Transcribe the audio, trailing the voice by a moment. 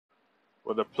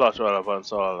With the plot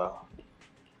relevance all that.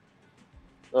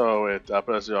 Oh wait, I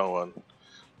pressed the wrong one.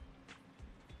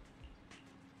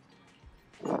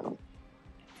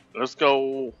 Let's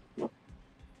go. Wise,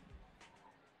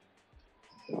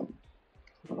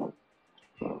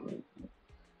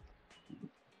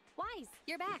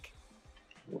 you're back.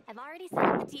 I've already set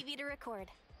up the TV to record.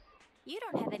 You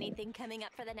don't have anything coming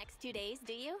up for the next 2 days,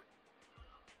 do you?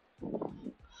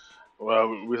 Well,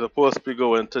 we're supposed to be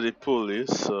going to the police,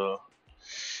 so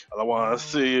I don't want to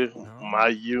see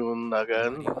my Yoon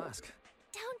again. Why do you ask?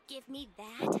 Don't give me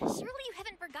that. Surely you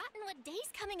haven't forgotten what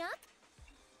day's coming up?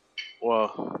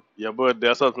 Well, your birthday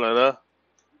or something like that?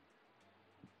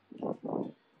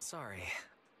 Sorry,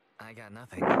 I got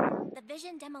nothing. The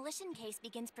Vision demolition case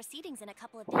begins proceedings in a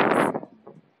couple of days.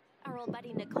 Our old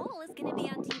buddy Nicole is going to be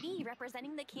on TV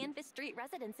representing the Canvas Street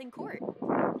residents in court.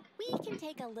 We can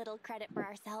take a little credit for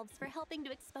ourselves for helping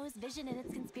to expose Vision and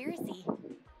its conspiracy.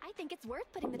 I think it's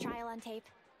worth putting the trial on tape.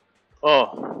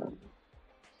 Oh.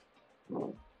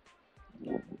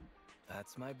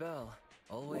 That's my bell.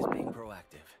 Always being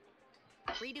proactive.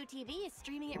 Redo TV is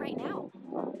streaming it right now.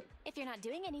 If you're not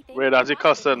doing anything... Wait, that's a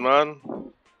custard, man.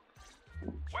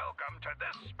 Welcome to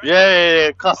this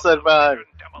Yay, custard, man.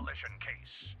 demolition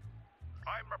case.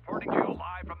 I'm reporting to you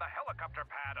live from the helicopter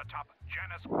pad atop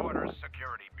Janice Porter's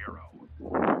Security Bureau.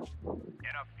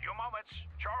 In a few moments,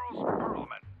 Charles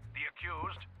Perlman, the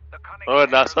accused, the cunning... Oh,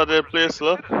 that's how they place,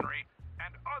 look.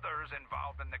 ...and others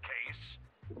involved in the case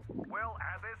will,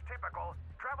 as is typical,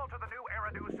 travel to the new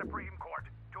Eridu Supreme Court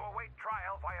to await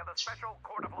trial via the Special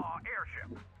Court of Law airship.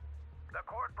 The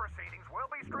court proceedings will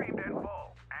be streamed in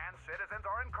full, and citizens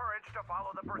are encouraged to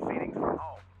follow the proceedings from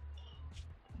home.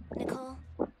 Nicole,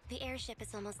 the airship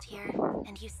is almost here,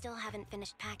 and you still haven't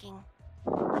finished packing.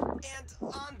 And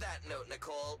on that note,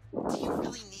 Nicole, do you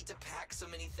really need to pack so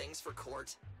many things for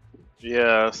court?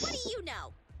 Yes. What do you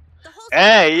know? The whole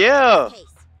Hey, yeah.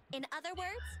 case. In other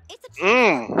words, it's a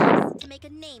chance to make a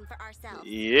name for ourselves.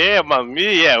 Yeah,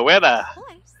 mommy, yeah, where the... Of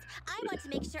course, I want to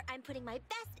make sure I'm putting my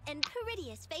best and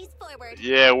prettiest face forward.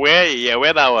 Yeah, where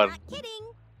that one? Not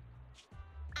kidding.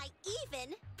 I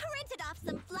even printed off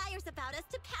some flyers about us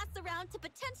to pass around to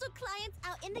potential clients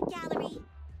out in the gallery.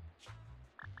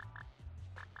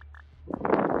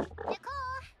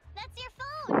 Nicole, that's your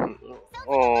phone. Sounds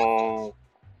Oh.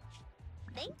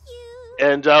 Thank you.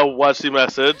 Angel, watch the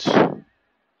message. In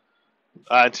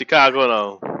Chicago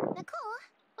now. Nicole,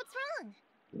 what's wrong?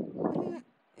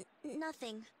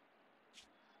 Nothing.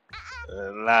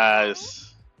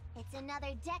 Nice. It's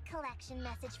another debt collection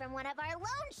message from one of our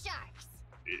loan sharks.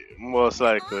 Most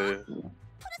likely. Put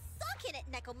a sock in it,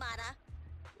 Nekomata.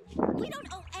 We don't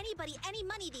owe anybody any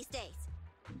money these days.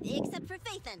 Except for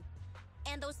Faithin.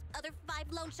 And those other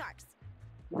 5 loan sharks.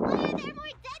 Why are there more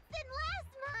debts than last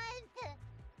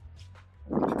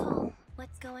month? Nicole,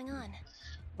 what's going on?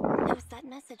 Who's that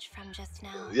message from just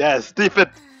now? Yes, thief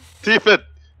it! Thief it!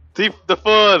 Thief the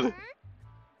phone!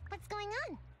 What's going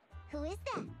on? Who is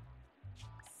that?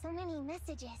 So many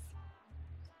messages.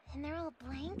 And they're all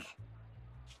blank?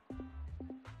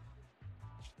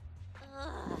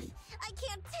 Ugh, I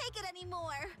can't take it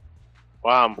anymore!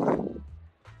 Wham.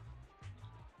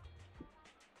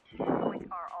 Which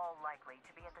are all likely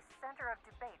to be at the center of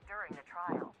debate during the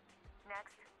trial.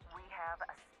 Next, we have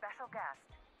a special guest.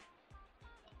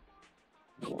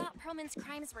 I thought Perlman's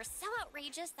crimes were so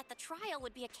outrageous that the trial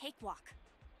would be a cakewalk.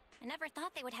 I never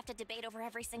thought they would have to debate over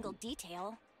every single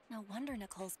detail. No wonder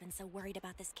Nicole's been so worried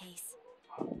about this case.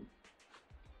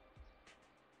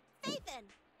 Faithin!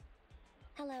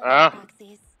 Hello,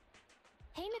 proxies.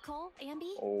 Hey, Nicole,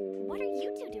 Ambi. Oh. What are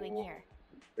you two doing here?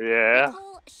 Yeah.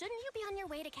 Nicole, shouldn't you be on your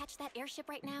way to catch that airship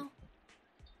right now?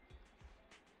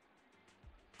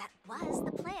 That was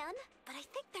the plan, but I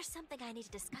think there's something I need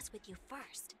to discuss with you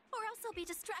first, or else I'll be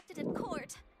distracted in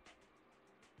court.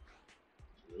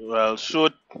 Well,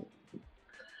 shoot.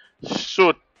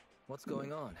 Shoot. What's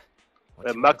going on?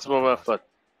 At maximum effort.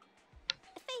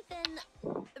 Faithin,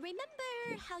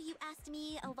 remember how you asked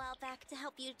me a while back to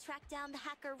help you track down the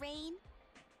hacker Rain?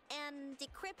 And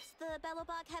decrypt the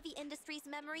Bellobog Heavy Industries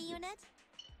memory unit?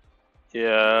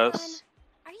 Yes.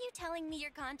 Are you telling me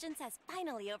your conscience has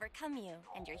finally overcome you,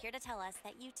 and you're here to tell us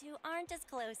that you two aren't as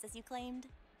close as you claimed?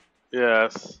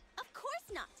 Yes. Of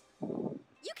course not!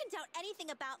 You can doubt anything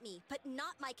about me, but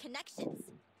not my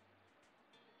connections.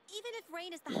 Even if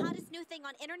Rain is the hottest new thing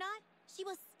on internet, she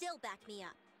will still back me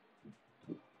up.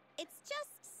 It's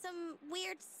just some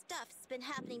weird stuff's been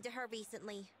happening to her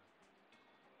recently.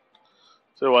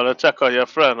 So you wanna check on your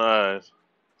friend, alright.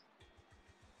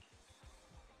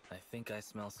 I think I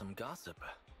smell some gossip.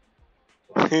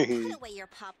 Put away your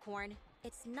popcorn.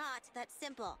 It's not that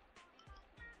simple.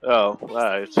 Oh,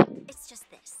 alright. Basically, it's just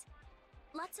this.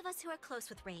 Lots of us who are close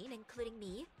with Rain, including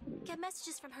me, get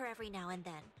messages from her every now and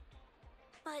then.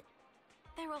 But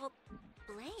they're all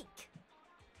blank.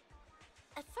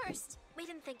 At first, we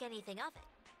didn't think anything of it.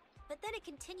 But then it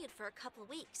continued for a couple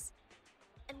weeks.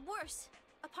 And worse,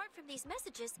 apart from these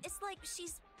messages, it's like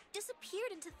she's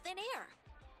disappeared into thin air.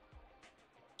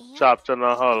 And Trapped in a it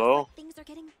feels hollow. like things are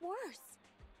getting worse.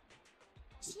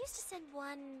 She used to send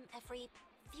one every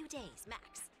few days,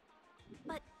 max.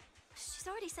 But she's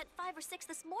already sent 5 or 6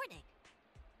 this morning.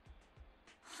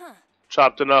 Huh.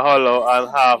 Trapped in a hollow That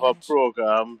and sounds have a strange.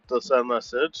 program to send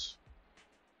message.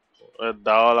 That's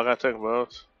all I can think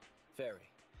about. Fairy,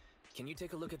 can you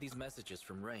take a look at these messages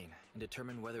from Rain and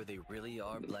determine whether they really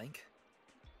are blank?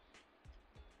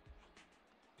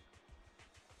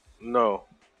 No.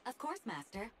 Of course,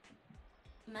 Master.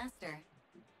 Master,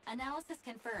 analysis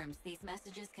confirms these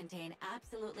messages contain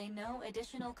absolutely no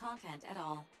additional content at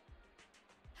all.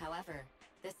 However,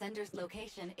 the sender's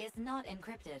location is not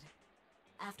encrypted.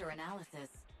 After analysis,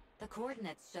 the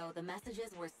coordinates show the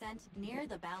messages were sent near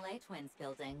the Ballet Twins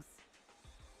buildings.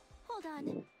 Hold on.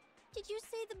 Did you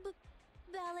say the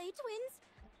Ballet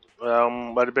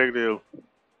Twins? What a big deal.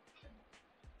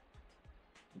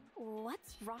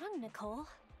 What's wrong, Nicole?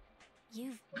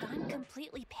 You've gone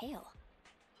completely pale.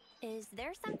 Is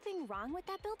there something wrong with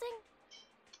that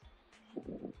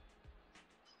building?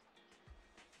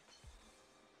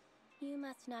 You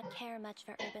must not care much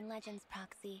for urban legends,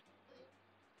 Proxy.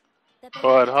 The But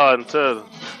building is haunted.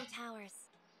 set in 2 towers,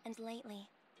 and lately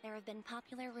there have been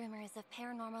popular rumors of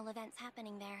paranormal events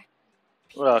happening there.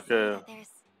 People say Okay. that there's...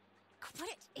 Quit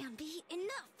it, Ambi!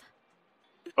 Enough!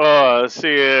 Oh, she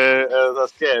is a The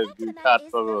scared fact of the cat matter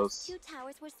is, for those us. 2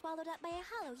 towers were swallowed up by a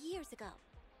hollow years ago.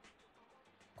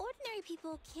 Ordinary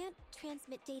people can't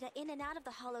transmit data in and out of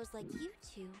the hollows like you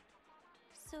two.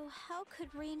 So how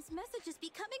could Rain's messages be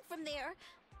coming from there?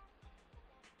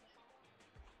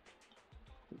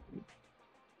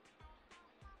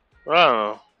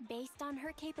 Oh. Based on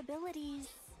her capabilities,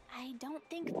 I don't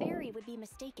think Fairy would be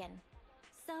mistaken.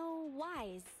 So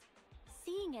wise.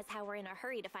 Seeing as how we're in a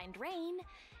hurry to find Rain,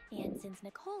 and since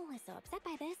Nicole is so upset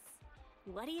by this,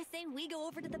 what do you say we go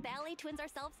over to the Ballet Twins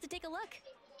ourselves to take a look?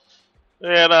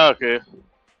 Yeah, no, okay.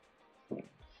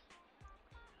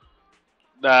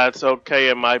 That's okay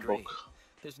in my Agreed. book.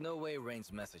 There's no way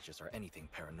Rain's messages are anything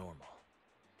paranormal.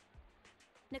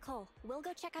 Nicole, we'll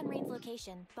go check on Rain's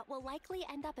location, but we'll likely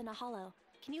end up in a hollow.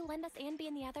 Can you lend us Anby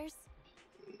and the others?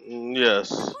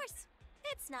 Yes. Of course.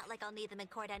 It's not like I'll need them in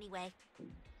court anyway.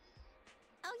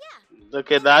 Oh yeah.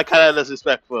 Okay, that kind of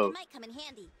disrespectful. It might come in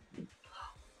handy.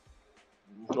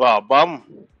 Wow, bum.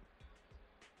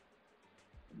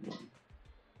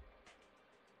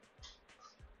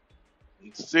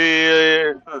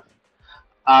 See,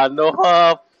 I know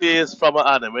her face from an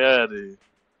anime already.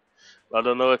 I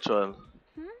don't know which one.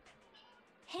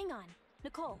 Hang on.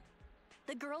 Nicole.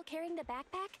 The girl carrying the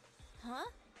backpack? Huh?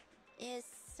 Is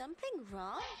something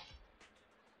wrong?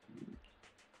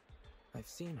 I've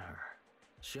seen her.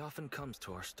 She often comes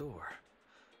to our store.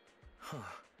 Huh.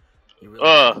 You really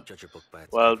can't judge a book by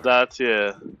its Well, cover. that's,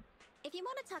 yeah. If you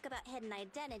want to talk about hidden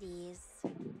identities,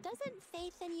 doesn't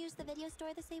Faith then use the video store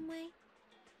the same way?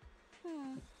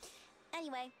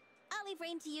 Anyway, I'll leave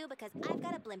Rain to you because I've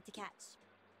got a blimp to catch.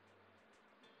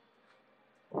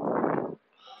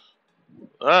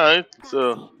 Alright,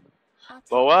 so. Proxy, I'll take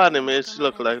But what Rain and anime she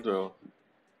look Nakamura like with me. though?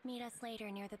 Meet us later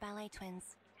near the Ballet Twins.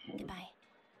 Goodbye.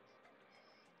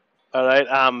 Alright,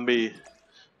 Ambi.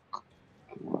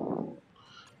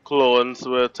 Clones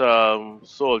with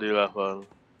soldier weapon.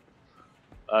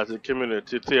 As the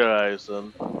community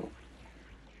theorizing.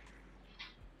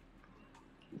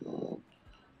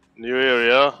 New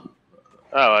area.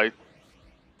 Alright.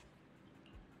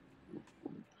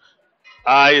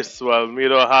 Ice, well, me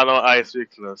don't have no ice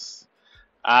weakness.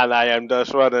 And I am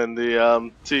just running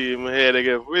the team here to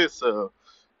give me, so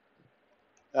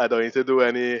I don't need to do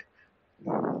any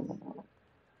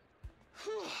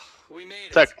We made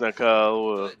it. technical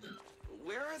work. But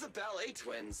where are the Ballet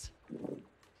Twins?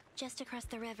 Just across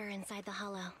the river inside the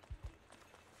hollow.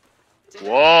 Did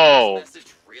Whoa. this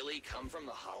message really come from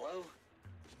the hollow?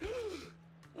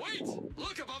 Wait!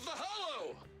 Look above the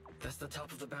hollow! That's the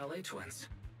top of the Ballet Twins.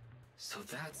 So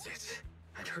that's it.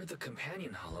 I'd heard the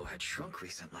companion hollow had shrunk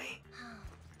recently.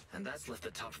 And that's left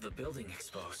the top of the building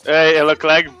exposed. Hey, it looked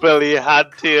like Billy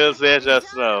had tears there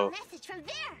just now. Message from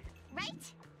there,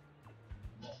 right?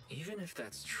 Even if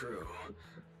that's true,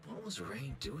 what was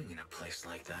Rain doing in a place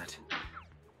like that?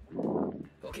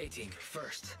 Okay, team,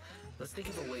 first, let's think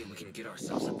of a way we can get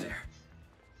ourselves up there.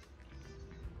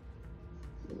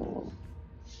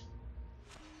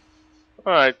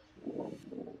 Alright,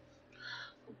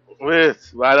 wait,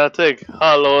 why do I think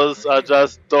hollows are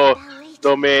just Ballet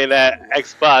domain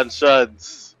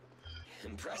expansions?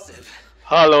 Impressive.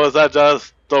 Hollows are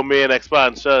just domain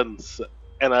expansions,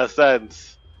 in a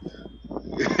sense.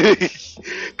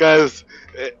 Because,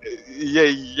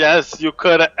 yes, you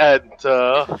could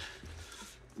enter,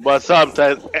 but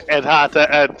sometimes it hard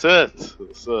to enter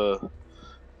it. So,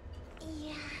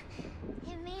 Yeah,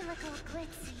 it may look all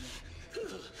glitzy, but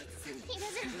something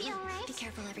doesn't feel right. Be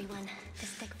careful, everyone.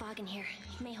 There's thick fog in here.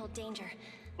 It may hold danger.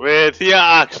 wait, he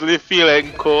actually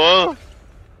feeling cool?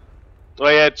 Oh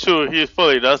yeah, true, he's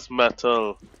fully just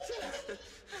metal.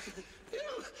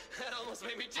 That almost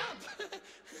made me jump.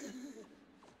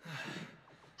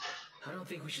 I don't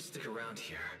think we should stick around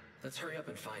here. Let's hurry up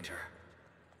and find her.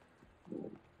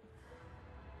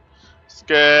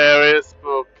 Scary,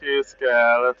 spooky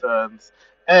skeletons.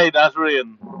 Hey, that's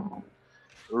Rain.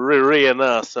 Rain,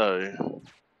 sorry.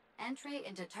 Entry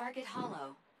into Target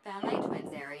Hollow, Ballet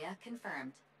Twins area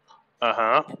confirmed.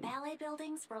 Uh-huh. The ballet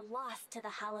buildings were lost to the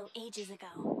Hollow ages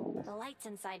ago. The lights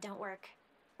inside don't work.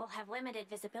 We'll have limited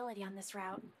visibility on this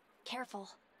route. Careful.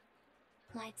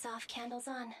 Lights off, candles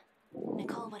on.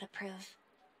 Nicole would approve.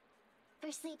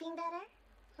 For sleeping better?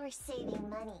 Or saving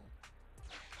money?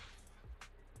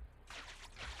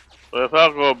 Well, if I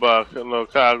go back, no,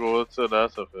 can't go to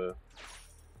that, okay.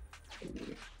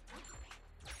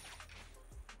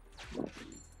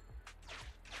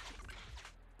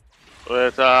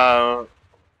 Wait, could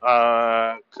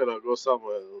I go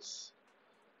somewhere else?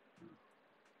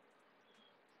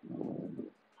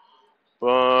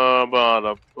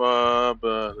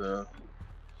 Ba-ba-da-ba-ba-da.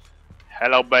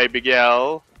 Hello, baby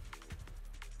girl.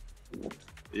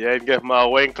 You ain't give me a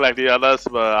wink like the others,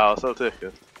 but I'll still take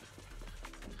it.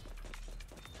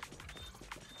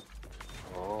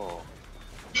 Oh.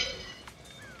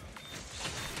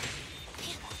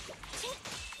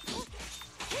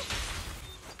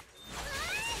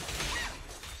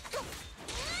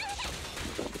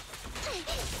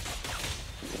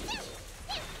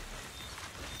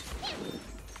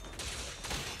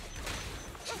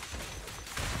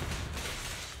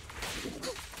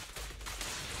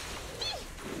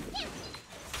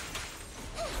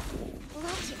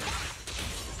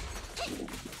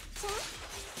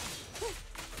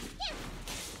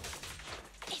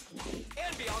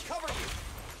 Anby, I'll cover you.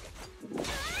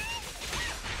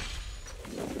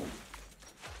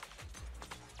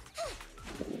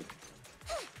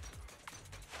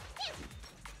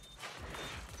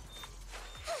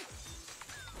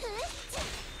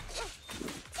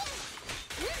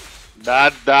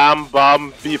 That damn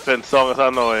bomb beeping song is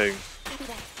annoying.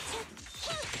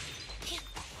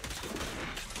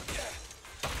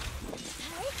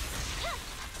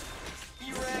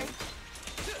 You rang.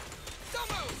 Don't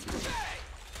move. Hey.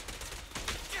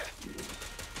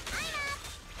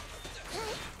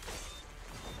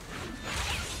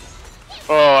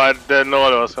 Oh, I didn't know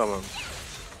what was coming.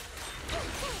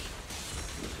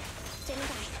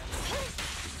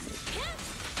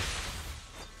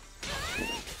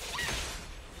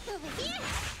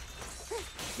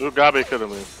 You gotta be kidding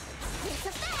me.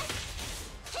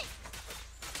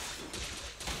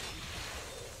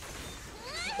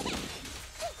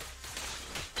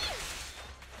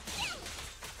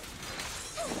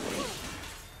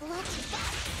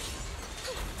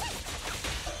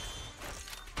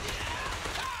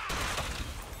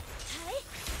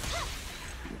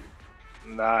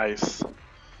 Nice.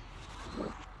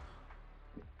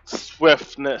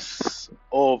 Swiftness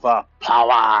over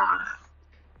power.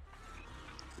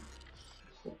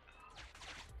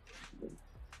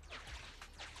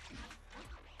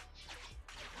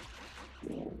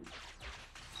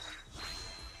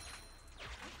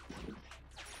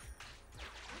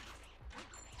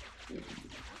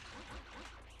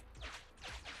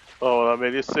 Oh, I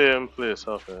made the same place,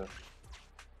 okay.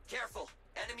 Careful.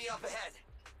 Enemy up ahead.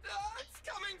 It's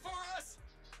coming for us.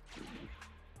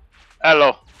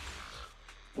 Hello.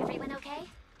 Everyone okay?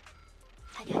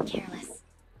 I got careless.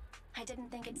 I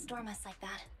didn't think it'd storm us like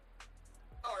that.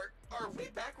 Are we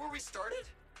back where we started?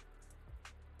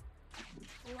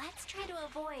 Let's try to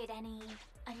avoid any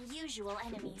unusual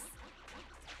enemies.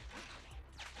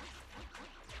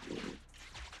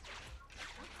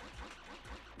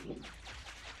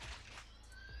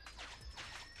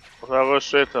 I'll go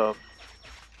straight up.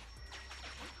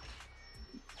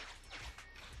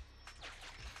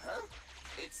 Huh?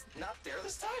 It's not there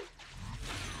this time?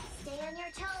 Stay on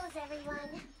your toes,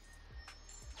 everyone.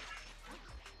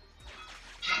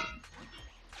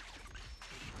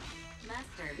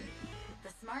 Master,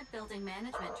 the Smart Building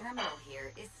Management Terminal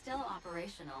here is still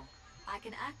operational. I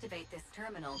can activate this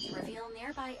terminal to reveal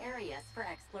nearby areas for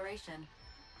exploration.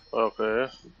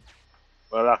 Okay.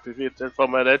 Well activated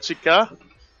from my chica.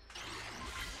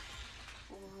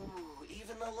 Ooh,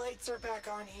 even the lights are back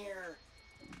on here.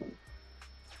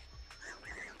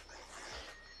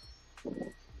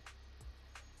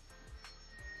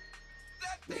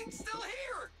 That thing's still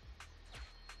here!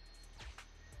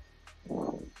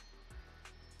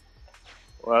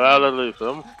 Well, I'll leave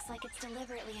them. Looks like it's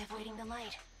deliberately avoiding the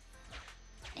light.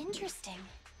 Interesting.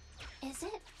 Is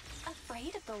it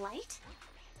afraid of the light?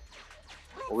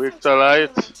 Weak to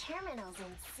light. Terminals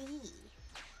and see.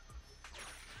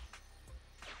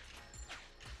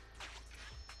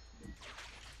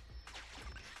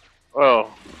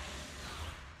 Oh.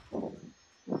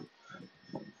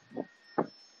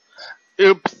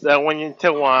 Oops, I went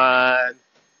into one.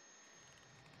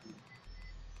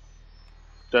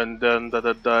 Dun dun dun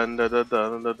dun dun dun dun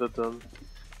dun dun dun dun.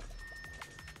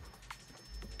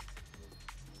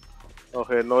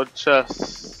 Okay, no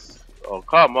chest. Oh,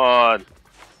 come on.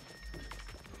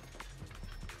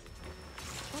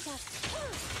 Watch out.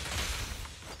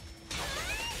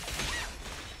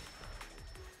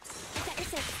 Is that your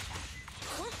six?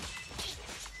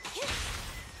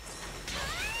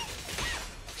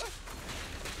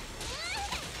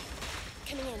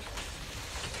 Coming in.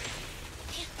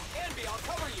 Envy, I'll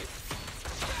cover you!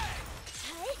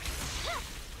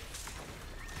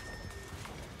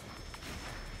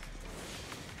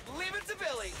 Leave it to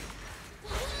Billy!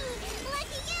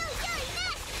 Lucky you! You're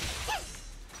next!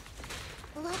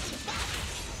 Lucky back!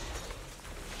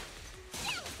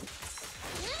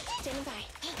 Standing by.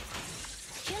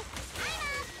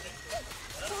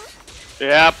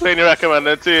 Yeah, playing the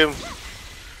recommended team.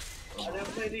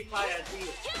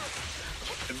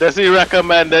 This is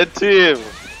recommended team.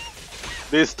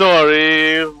 The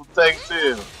story thing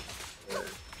team.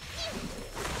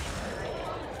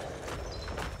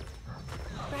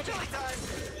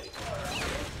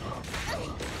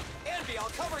 Envy, I'll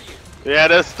cover you! Yeah,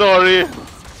 the story. Does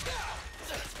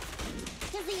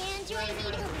the android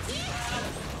need help?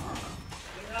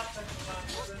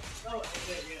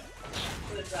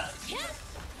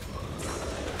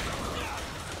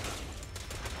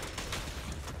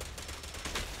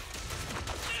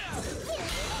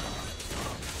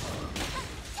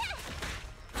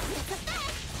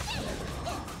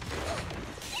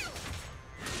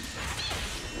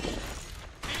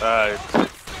 Alright.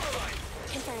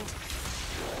 Confirmed.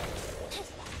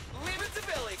 Leave it to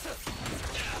Billy!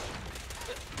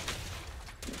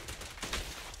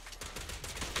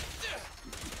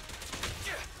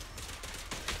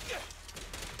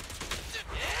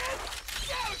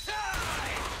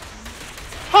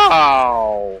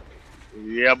 How?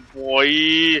 Yeah,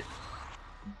 boy.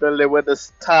 Billy with the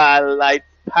starlight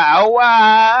power.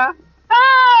 Ah!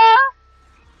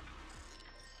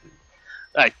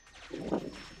 Right.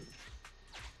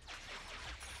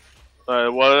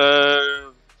 Alright,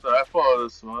 what? So I follow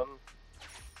this one.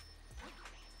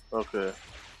 Okay.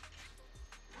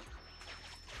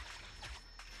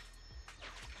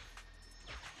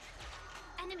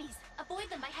 Enemies. Avoid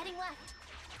them by heading left.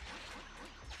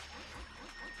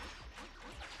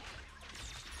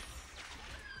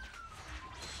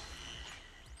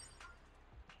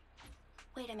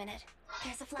 Wait a minute.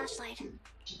 There's a flashlight.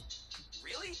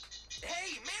 Really?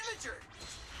 Hey, manager!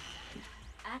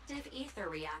 Active ether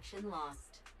reaction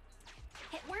lost.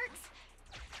 It works,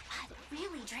 but it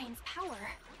really drains power.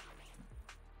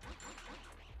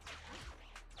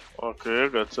 Okay,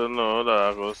 good to know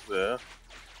that goes there.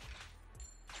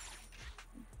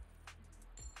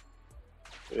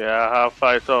 Yeah, I have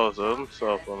 5,000,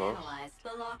 so Has for now. analyzed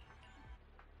the lock.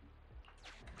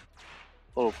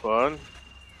 Open.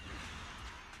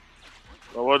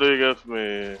 Now what do you give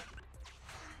me?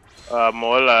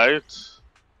 More light.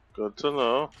 Good to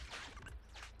know.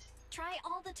 Try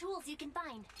all the tools you can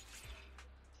find.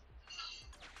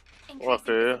 Increasing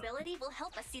Okay. visibility will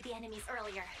help us see the enemies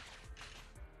earlier.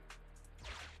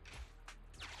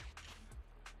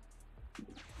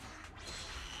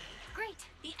 Great!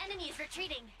 The enemy is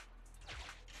retreating.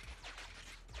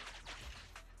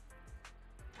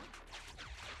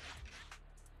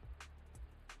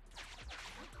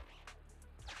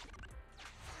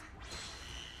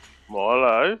 More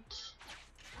light.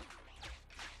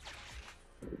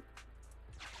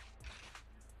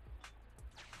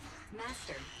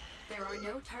 Master, there are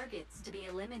no targets to be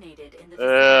eliminated in the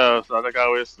Yeah, vicinity. so I think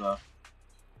I waste now.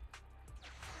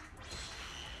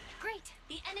 Great!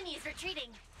 The enemy is retreating.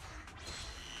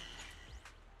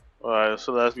 Alright,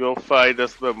 so let's go fight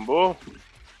this bimbo.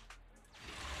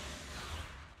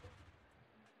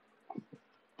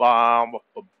 Bam,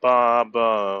 bam,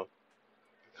 bam.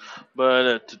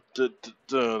 But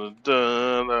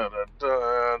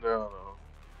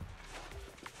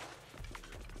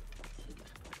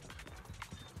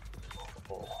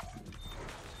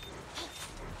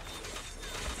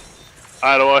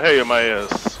I don't want to hear you, my ears.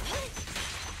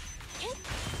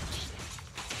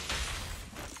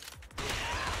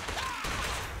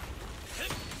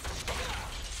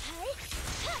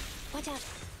 Watch out.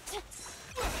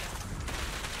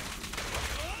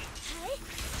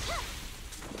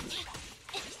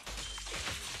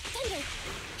 Thunder.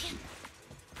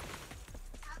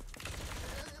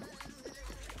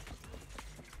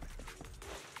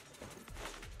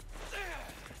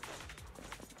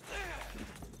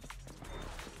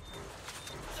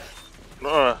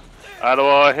 No, I don't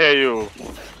want to hear you.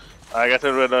 I get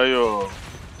rid of you.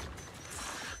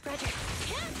 Roger.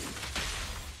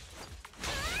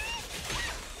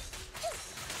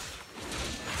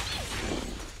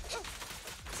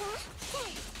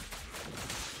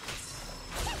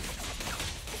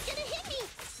 It's gonna hit me.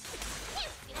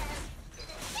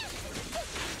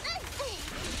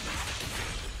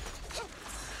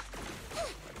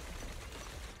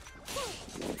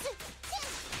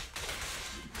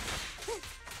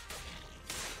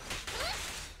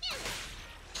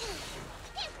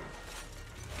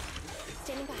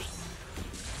 Standing by.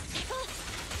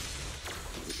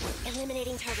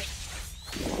 Eliminating target.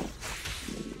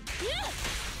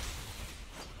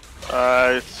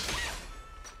 Alright.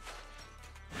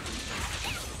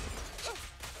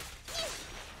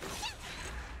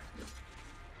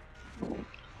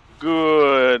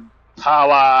 Good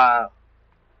power.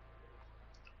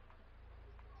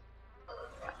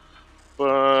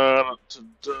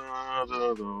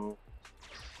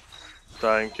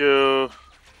 Thank you.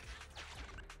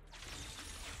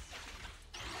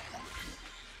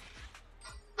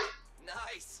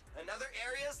 Nice! Another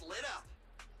area's lit up.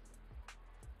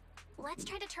 Let's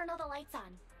try to turn all the lights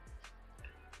on.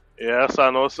 Yes, I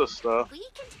know, sister. We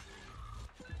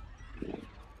can.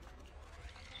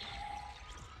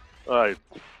 Alright.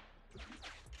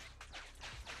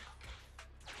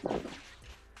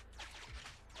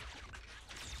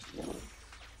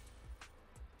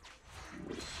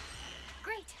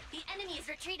 Great. The enemy is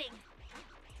retreating.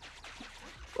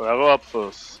 Well, I go up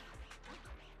first.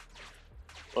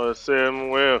 Oh, the same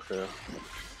way, okay.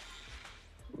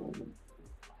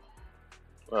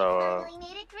 Oh, wow. Finally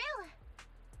made it through.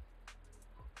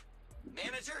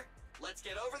 Manager, let's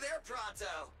get over there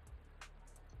pronto.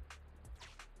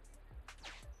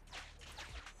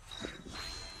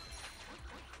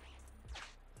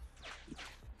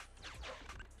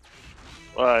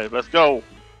 Alright, let's go.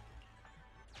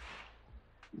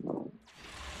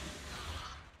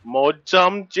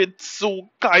 Mojam Jitsu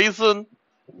Kaisen.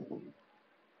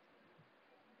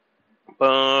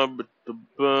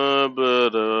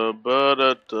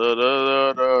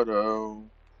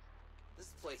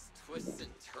 This place twists and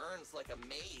turns like a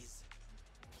maze.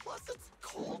 Plus it's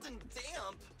cold and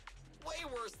damp. Way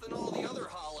worse than all the other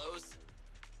hollows.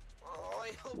 Oh,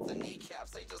 I hope the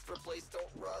kneecaps I just replaced don't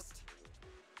rust.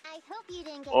 I hope you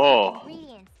didn't get Oh. the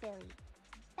ingredients, Billy.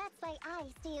 That's why I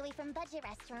stay away from budget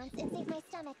restaurants and save my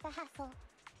stomach the hassle.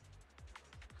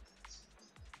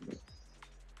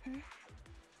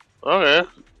 Okay.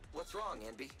 What's wrong,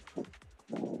 Envy?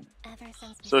 Ever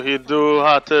since we So he started do filming,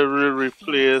 have to I feel like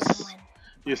replace someone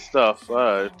his stuff, something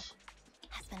right?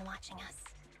 has been watching us.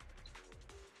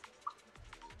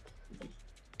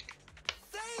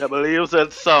 I believe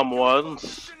that someone's,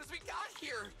 As soon as we got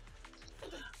here.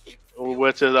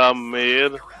 which is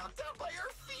made, Around down by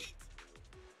our feet.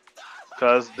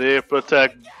 because they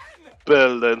protect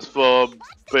buildings for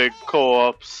big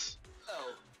co-ops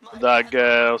Oh, my that bad.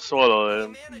 get Hey,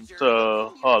 swallowed manager, into can you tell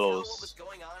what was hollows.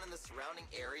 going on in the surrounding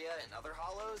area and other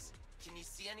hollows? Can you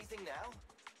see anything now?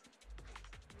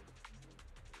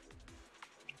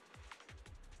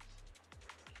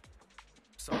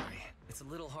 Sorry, it's a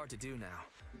little hard to do now.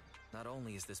 Not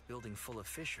only is this building full of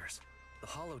fissures, the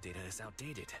hollow data is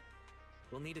outdated.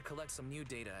 We'll need to collect some new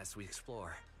data as we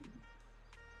explore.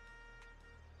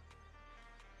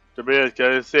 To be honest,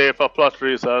 can you say for plot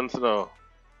reasons, no?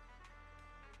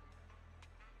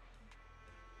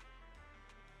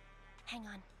 Hang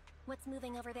on. What's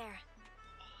moving over there?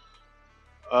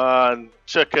 And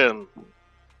chicken.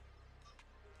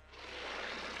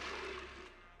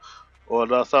 Oh,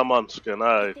 that's a munchkin,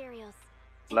 alright. Ethereals.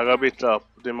 Like a bit of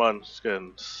the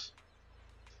munchkins.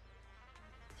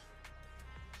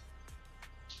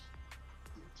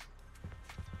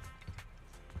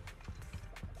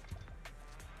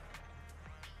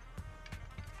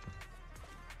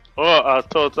 Oh, I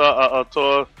thought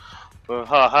her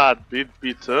heart beaten.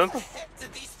 Where the heck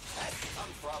did these pests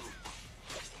come from?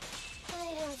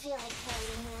 I don't feel like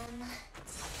fighting them.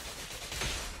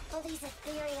 All these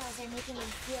ethereals are making me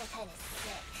feel kind of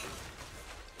sick.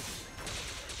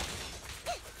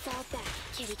 Fall back,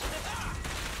 kitty cat.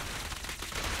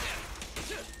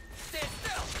 Stand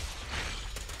still!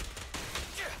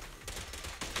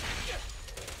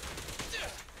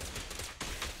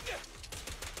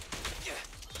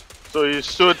 So he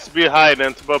shoots behind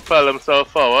him to propel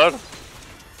himself forward.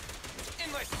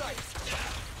 In my sights!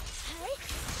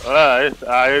 Alright,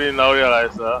 I didn't now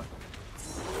realize that.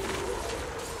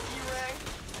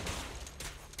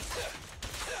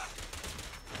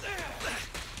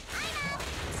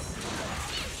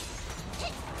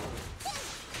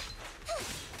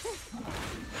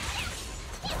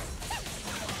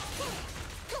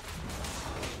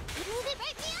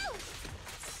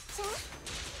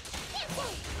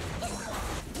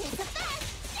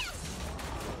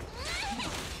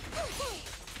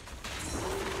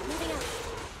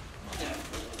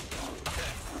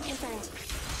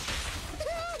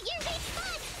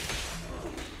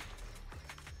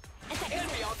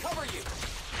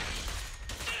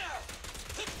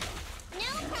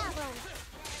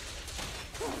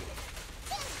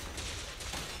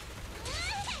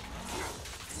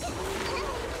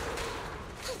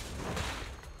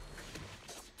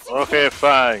 Okay,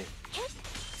 fine.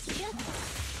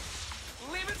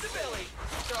 Leave it to Billy!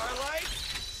 Starlight,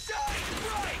 shine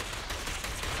bright!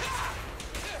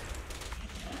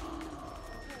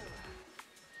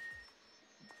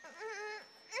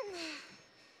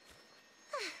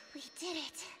 We did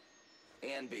it.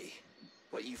 Anby,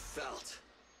 what you felt.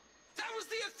 That was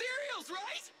the ethereals,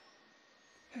 right?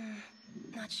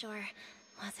 Not sure.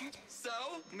 Was it? So,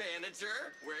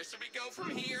 manager, where should we go from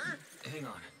here? Hang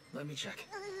on, let me check.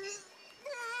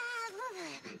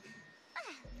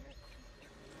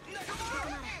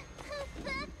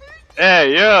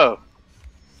 Hey, yo!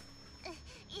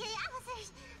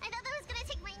 Officers, I thought that was gonna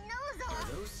take my nose Are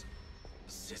off. those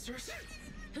scissors?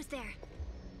 Who's there?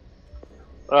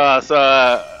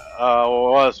 So,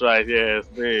 what's right here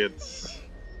is needs.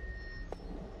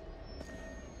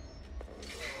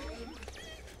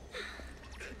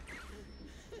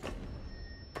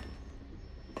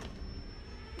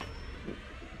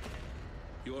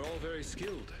 You are all very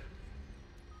skilled.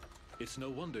 It's no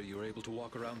wonder you are able to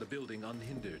walk around the building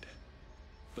unhindered.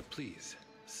 But please,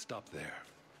 stop there.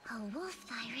 A wolf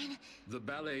siren. The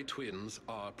ballet twins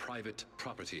are private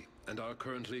property and are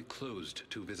currently closed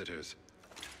to visitors.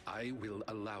 I will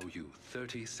allow you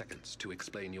 30 seconds to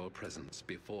explain your presence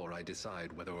before I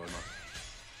decide whether or not...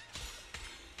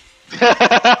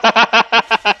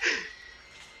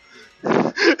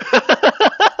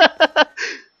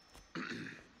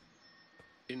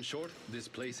 In short, this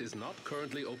place is not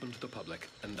currently open to the public,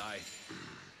 and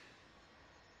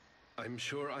I'm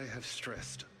sure I have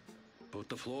stressed. Both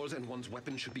the floors and one's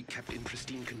weapon should be kept in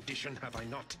pristine condition, have I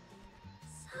not?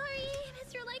 Sorry,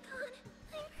 Mr. Lycon.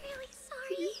 I'm really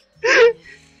sorry.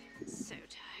 So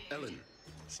tired. Ellen,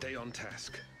 stay on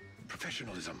task.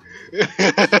 Professionalism. Coming.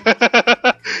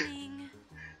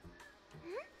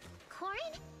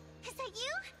 Corin? Is that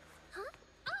you? Huh?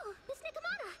 Oh, Miss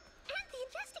Nakamata. And the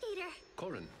investigator.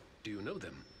 Corin, do you know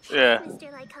them? Yeah.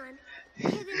 Mr. Lycon.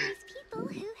 They're the nice people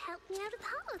who helped me out of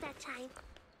Hollow that time.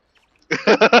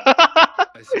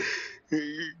 I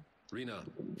see. Rena,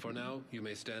 for now, you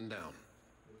may stand down.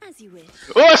 As you wish.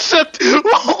 Oh shit! You're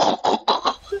quite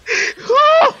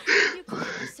a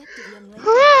perceptive young lady.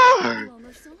 You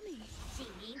almost saw me. She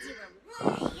means you were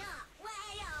way up,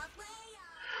 way up, way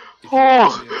up. If you Oh,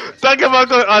 want to be impressed, think about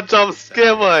going on jump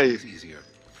scare, boy. it's easier.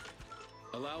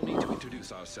 Allow me to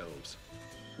introduce ourselves.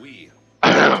 We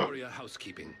are Victoria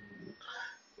Housekeeping.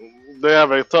 They have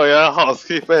Victoria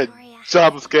Housekeeping.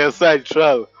 Jump scare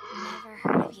central. Never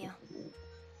heard of you.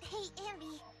 Hey,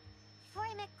 Ambi. Before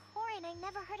I met Corin, I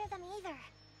never heard of them either.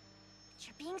 But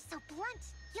you're being so blunt.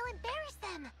 You'll embarrass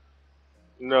them.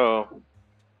 No.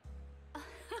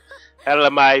 Hello,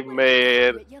 my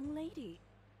maid. Favorite young lady.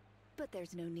 But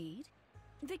there's no need.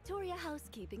 Victoria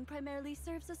Housekeeping primarily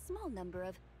serves a small number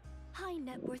of high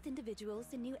net worth individuals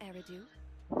in New Eridu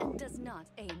and does not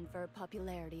aim for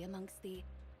popularity amongst the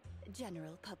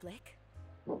general public.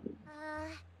 I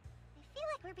feel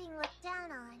like we're being looked down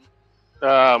on.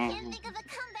 Can't think of a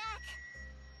comeback.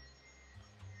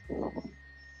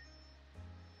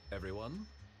 Everyone,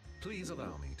 please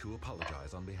allow me to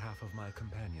apologize on behalf of my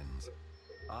companions.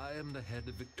 I am the head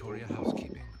of Victoria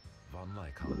Housekeeping, Von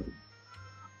Lycon.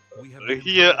 We have been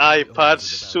Here invited by I the owners patch of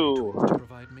the ballet too. twins to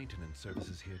provide maintenance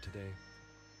services here today.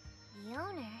 The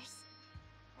owners?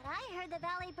 But I heard the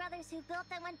Valley brothers who built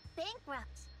them went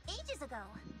bankrupt ages ago.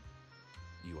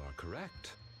 You are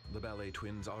correct. The ballet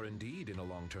twins are indeed in a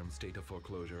long-term state of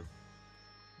foreclosure.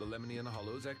 The Lemnian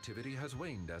Hollow's activity has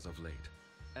waned as of late,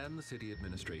 and the city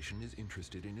administration is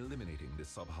interested in eliminating this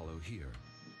sub-hollow here.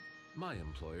 My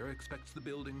employer expects the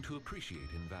building to appreciate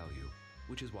in value,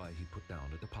 which is why he put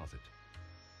down a deposit.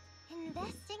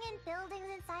 Investing in buildings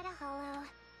inside a hollow.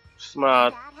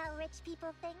 Smart. Is that how rich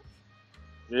people think?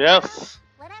 Yes.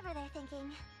 Well, whatever they're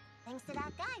thinking. Thanks to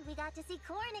that guy, we got to see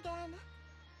Corn again.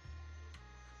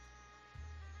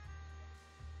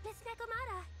 Miss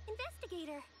Nekomata,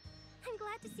 investigator. I'm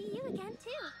glad to see you again,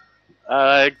 too.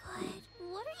 Alright. But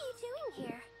what are you doing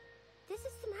here? This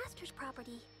is the Master's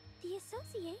property. The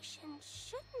association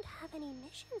shouldn't have any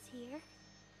missions here.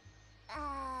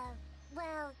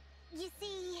 Well, you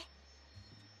see...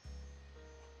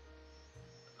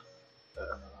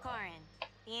 Corin,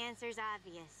 the answer's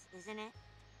obvious, isn't it?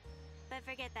 But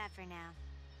forget that for now.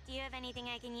 Do you have anything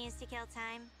I can use to kill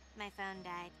time? My phone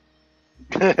died.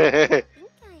 I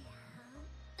think I have.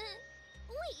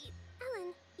 Wait,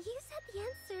 Ellen, you said the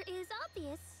answer is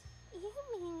obvious. You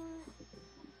mean...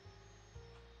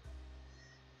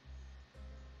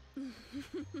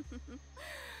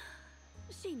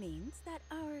 She means that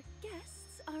our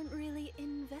guests aren't really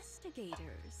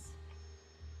investigators.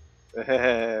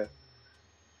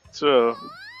 True. Not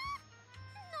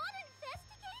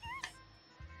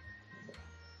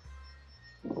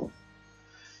investigators?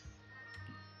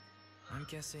 I'm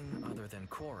guessing, other than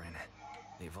Corin,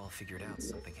 they've all figured out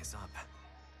something is up.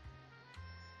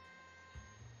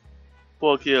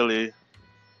 Poor Keely.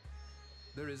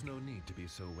 There is no need to be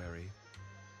so wary.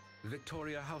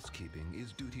 Victoria Housekeeping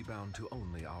is duty-bound to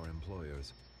only our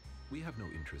employers. We have no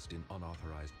interest in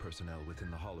unauthorized personnel within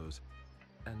the Hollows,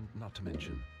 and not to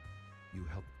mention, you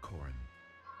helped Corin.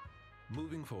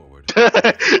 Moving forward,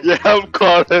 You helped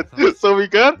Corin. So we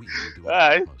good? we will do our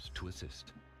Alright. utmost to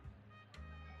assist.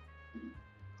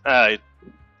 Alright.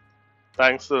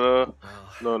 Thanks for Well,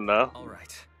 knowing now.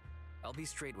 alright. I'll be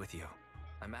straight with you.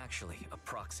 I'm actually a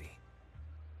proxy.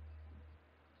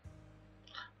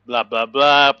 Blah blah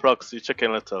blah. Proxy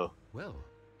chicken little. Well,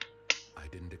 I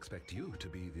didn't expect you to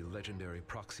be the legendary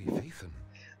proxy Phaethon.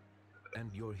 And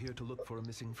you're here to look for a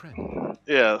missing friend.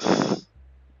 Yes.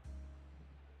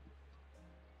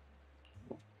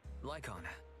 Lycon,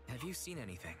 have you seen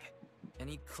anything?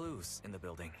 Any clues in the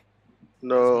building? As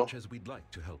No. much as we'd like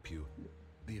to help you,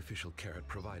 the official carrot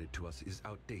provided to us is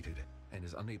outdated and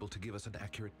is unable to give us an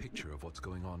accurate picture of what's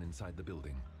going on inside the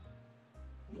building.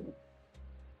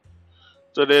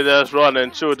 So they just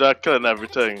running through that killing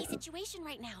everything. Tricky situation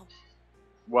right now.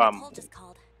 Wham. Nicole just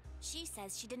called. She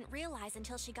says she didn't realize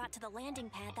until she got to the landing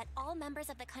pad that all members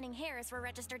of the Cunning Hares were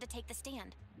registered to take the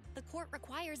stand. The court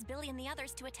requires Billy and the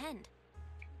others to attend.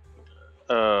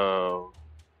 Oh.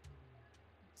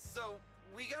 So,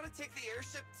 we gotta take the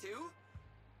airship too?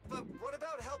 But what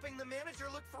about helping the manager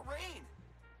look for Rain?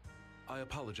 I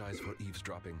apologize for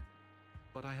eavesdropping,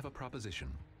 but I have a proposition.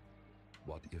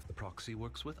 What if the proxy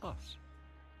works with us?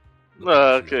 The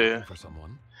proxy is Okay. looking for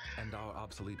someone, and our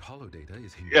obsolete holodata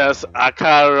is hindering Yes, our I work.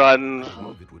 can't I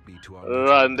believe it would be to our run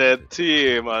mutual the benefit.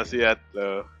 team as yet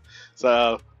though.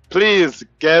 So please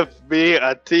give me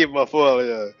a team of all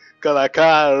you. Cause I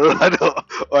can't run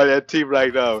on your team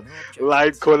right now. No Line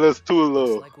objections. code is too Looks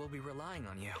low. like we'll be relying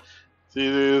on you. She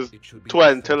is It should be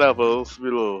 20 less than levels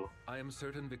below. I am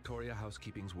certain Victoria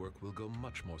Housekeeping's work will go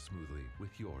much more smoothly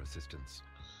with your assistance.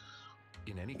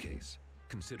 In any case,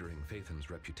 considering Phaethon's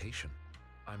reputation,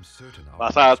 I'm certain our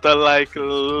But after like prospective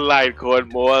crews line will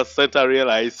code more since I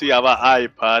realize he have an eye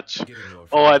patch Getting your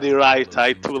or friend the on right Apollo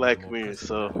eye seems too to be the like more me, pressing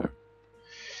so matter.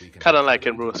 We can kinda head like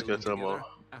him into the Bruce building Skelter more. together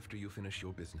after you finish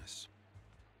your business.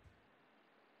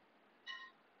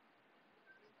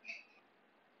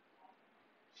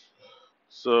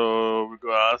 So we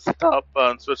gonna stop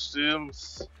and switch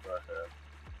teams.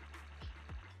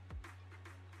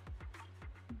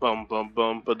 Bum bum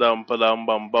bum ba-dum ba-dum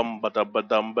bum bum ba-dum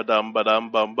ba-dum ba-dum ba-dum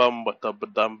bum bum ba-dum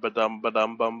ba-dum ba-dum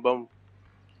ba-dum bum bum.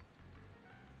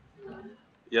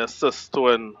 Yes, sis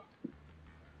twin.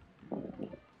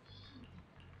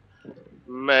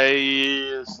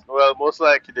 Well, most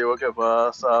likely they will give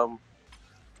us stuff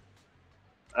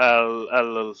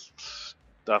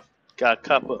got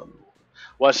couple.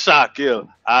 What shark kill?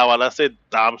 I wanna say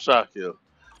damn shark kill.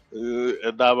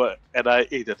 And I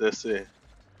ate it to say.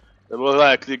 They most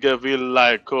likely give you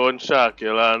like corn shark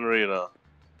kill and Rena.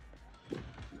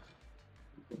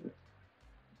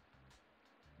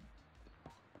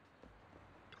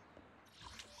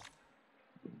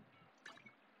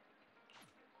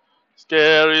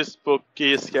 Scary,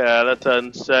 spooky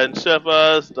skeletons send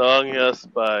shivers down your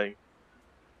spine.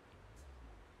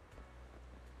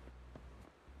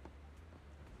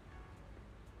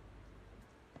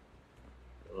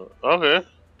 Okay.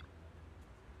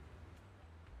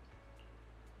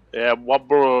 Yeah, what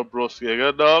broski,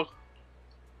 good dog?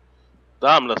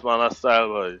 Damn, this man a style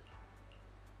boy.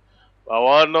 I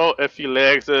wanna know if he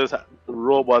legs is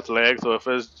robot legs or if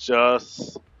it's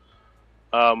just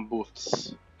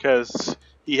boots. Cause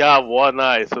he have one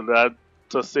eye, so that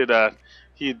to say that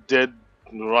he did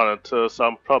run into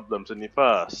some problems in the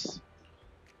past.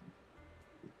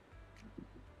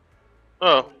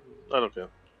 Oh, I don't care.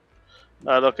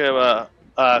 I don't care about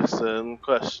asking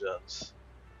questions.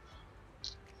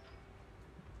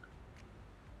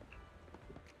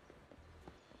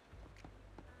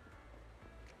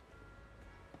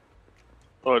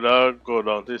 Oh, now go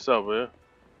down to somewhere.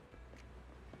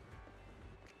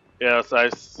 Yes, I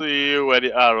see where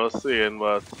the arrow's saying,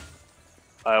 but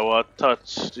I will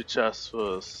touch the chest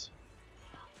first.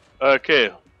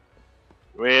 Okay,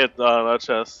 wait on the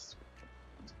chest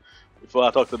before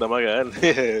I talk to them again.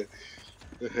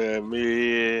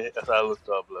 Me, as I look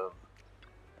problem.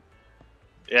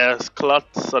 Yes,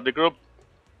 clots of the group.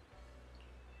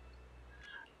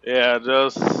 Yeah,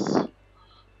 just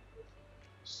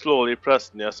slowly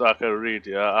pressing here so I can read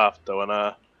here after when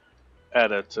I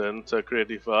edit into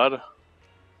Creative Ad.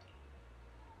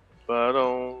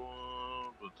 Ba-dum,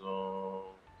 ba-dum.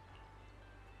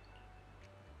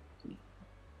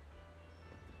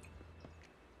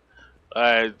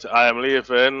 Alright, I am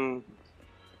leaving.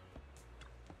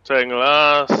 Thing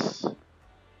last.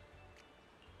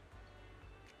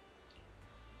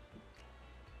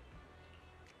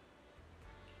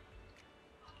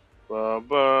 Ba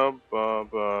ba ba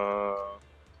ba.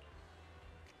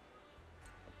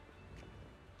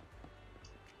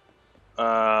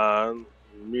 And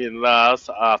me last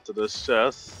after the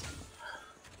chest.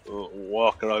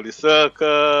 Walk around the circle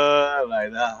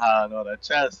like that hand on the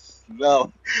chest.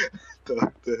 No.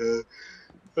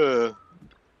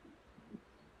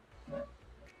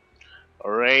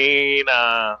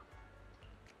 Reina,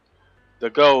 the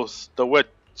ghost, the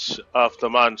witch of the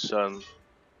mansion.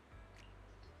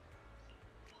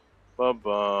 Ba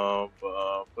ba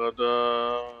ba ba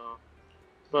da.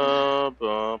 Ba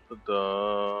ba ba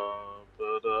da.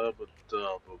 Ba da ba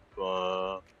da ba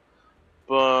ba.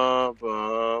 Ba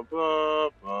ba ba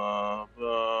ba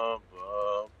ba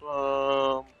ba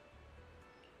ba.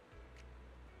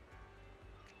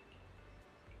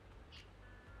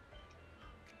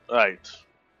 Right.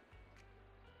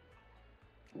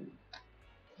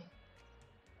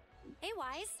 Hey,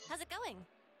 Wise, how's it going?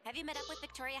 Have you met up with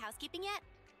Victoria Housekeeping yet?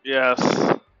 Yes.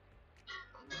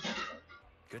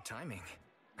 Good timing.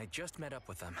 I just met up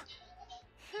with them.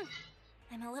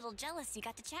 I'm a little jealous you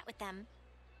got to chat with them.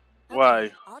 Okay,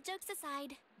 Why? all jokes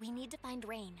aside, we need to find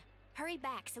Rain. Hurry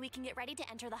back so we can get ready to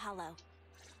enter the hollow.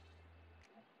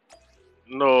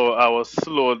 No, I was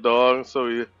slowed down, so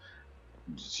he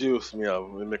juiced me up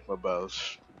and make my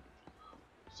belch.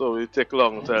 So it take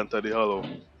long to enter the hollow.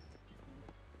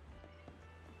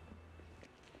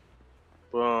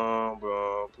 Bum,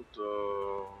 bum,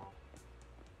 ba-dum.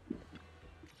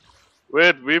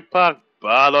 Wait, we parked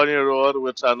bad on your road,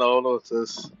 which I now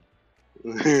notice.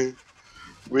 We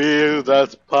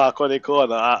just park on the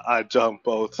corner, I jump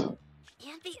out.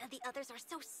 And the others are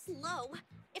so slow.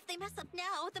 If they mess up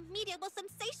now, the media will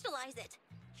sensationalize it.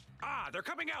 Ah, they're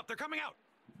coming out! They're coming out!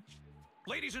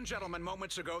 Ladies and gentlemen,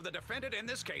 moments ago, the defendant in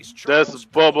this case, That's Charles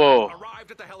Bobo. Perlman,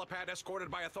 arrived at the helipad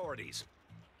escorted by authorities.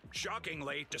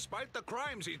 Shockingly, despite the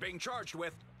crimes he's being charged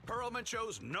with, Perlman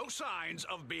shows no signs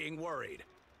of being worried.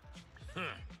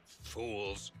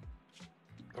 Fools.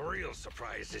 The real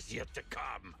surprise is yet to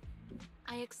come.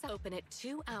 I open it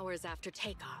 2 hours after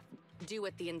takeoff. Do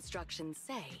what the instructions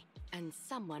say, and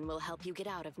someone will help you get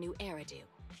out of New Eridu.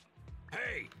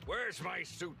 Hey, where's my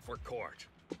suit for court?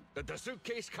 Did the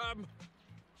suitcase come?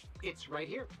 It's right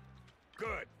here.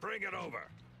 Good, bring it over.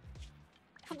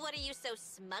 What are you so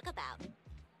smug about?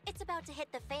 It's about to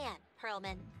hit the fan,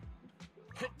 Perlman.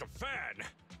 Hit the fan?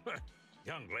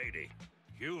 Young lady,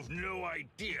 you've no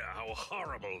idea how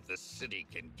horrible this city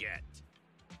can get.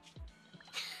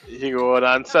 He go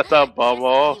and set up bomb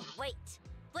off. Just you wait.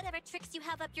 Whatever tricks you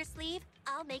have up your sleeve,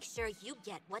 I'll make sure you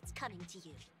get what's coming to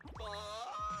you.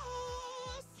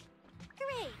 Boss!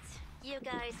 Great. You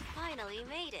guys finally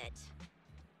made it.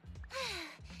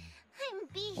 I'm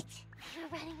beat. You're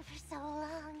running for so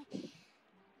long.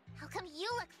 How come you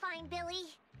look fine,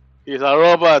 Billy? He's a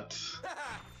robot.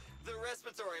 The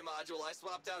respiratory module I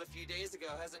swapped out a few days ago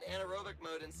has an anaerobic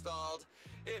mode installed.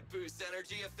 It boosts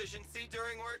energy efficiency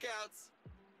during workouts.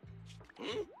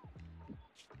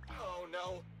 Oh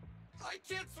no. I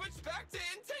can't switch back to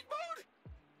intake mode!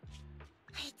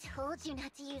 I told you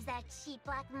not to use that cheap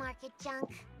black market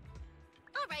junk.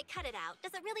 Alright, cut it out.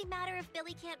 Does it really matter if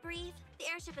Billy can't breathe? The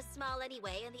airship is small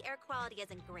anyway, and the air quality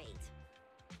isn't great.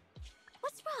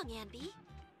 What's wrong, Anby?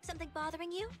 Something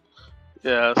bothering you?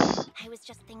 Yes. I was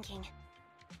just thinking.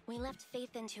 We left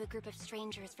Faith into a group of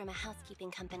strangers from a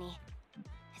housekeeping company.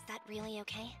 Is that really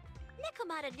okay?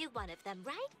 Nekomata knew one of them,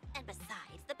 right? And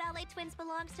besides, the ballet twins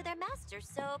belongs to their master,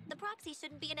 so the proxy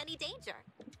shouldn't be in any danger.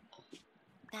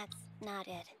 That's not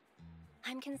it.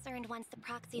 I'm concerned once the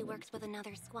proxy works with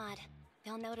another squad,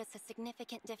 they'll notice a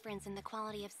significant difference in the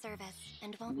quality of service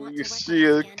and won't want to work with us She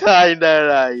is again. kinda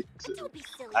right. Don't be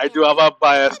silly, I do have a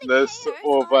biasness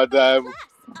over them,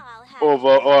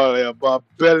 overall, but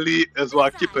Belly is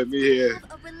what keeping me here.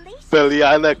 Belly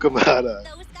and Nekomata.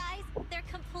 Those guys, they're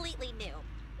completely new.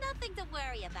 Nothing to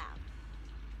worry about.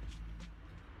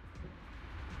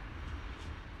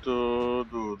 Do,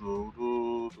 do, do,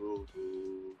 do, do,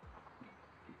 do.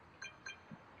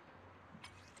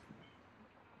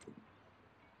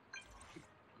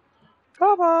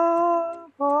 Come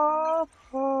on,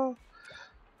 Papa.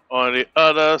 On the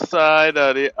other side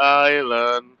of the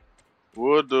island,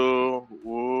 voodoo,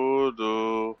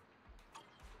 voodoo.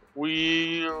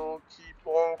 We'll keep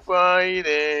on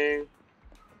fighting.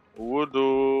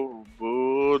 Voodoo,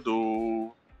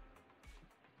 voodoo.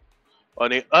 On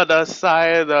the other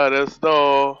side of the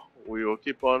door, we will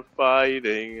keep on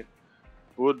fighting.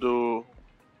 Voodoo.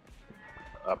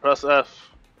 I press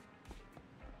F.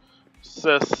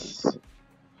 Sis.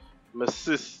 My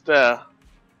sister.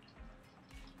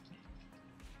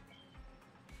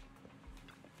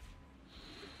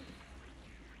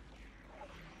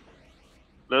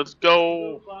 Let's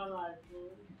go.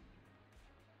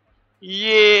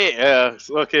 Yeah.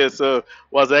 Okay, so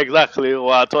was exactly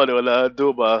what I thought they were gonna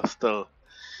do, but still.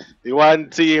 The one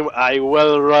team I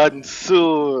will run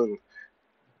soon.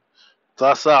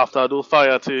 That's after the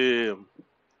fire team.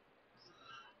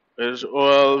 Which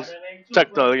all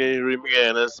technically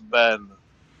remain as band.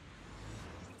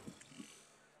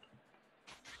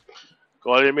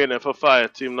 Call remaining for fire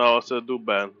team now to do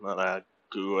band, and I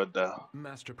go with that.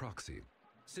 Master Proxy,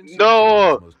 since No!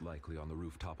 your is most likely on the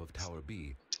rooftop of Tower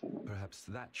B, perhaps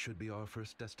that should be our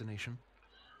first destination?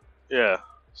 Yeah.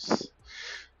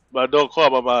 But don't call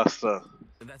my master.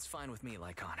 That's fine with me,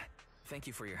 Lycon. Thank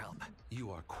you for your help.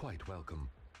 You are quite welcome.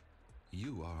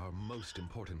 You are our most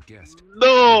important guest.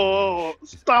 No!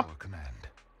 Stop our command.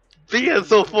 being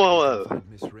so forward. Find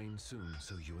Miss Rain soon,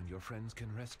 so you and your friends can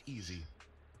rest easy.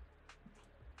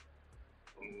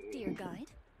 Dear guide,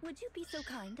 would you be so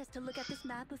kind as to look at this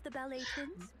map of the ballet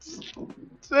twins?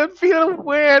 I feel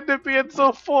weird to being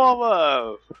so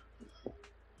forward.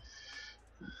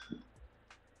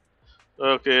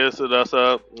 Okay, so that's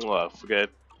well, forget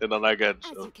it. Then I get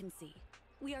As you can see,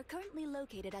 we are currently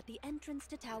located at the entrance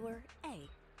to Tower A.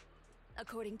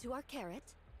 According to our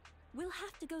carrot, we'll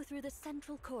have to go through the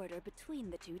central corridor between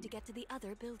the two to get to the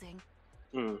other building.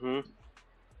 Mm-hmm.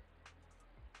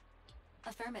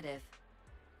 Affirmative.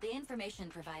 The information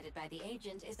provided by the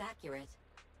agent is accurate.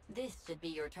 This should be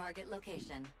your target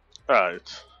location.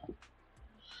 Alright.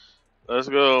 Let's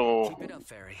go. Keep it up,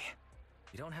 Fairy.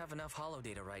 You don't have enough holo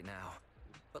data right now.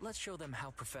 But let's show them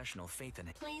how professional Faith in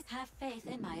it. Please have faith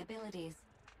in my abilities.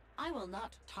 I will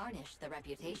not tarnish the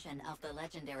reputation of the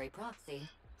legendary proxy.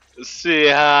 See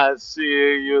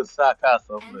you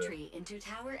sarcasm. Entry into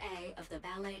Tower A of the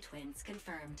Ballet Twins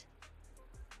confirmed.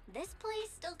 This place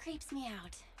still creeps me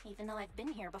out, even though I've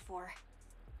been here before.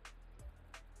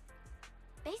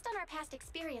 Based on our past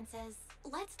experiences,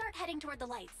 let's start heading toward the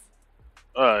lights.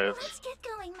 Alright. Let's get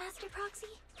going, Master Proxy.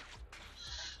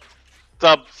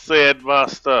 Stop saying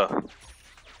master.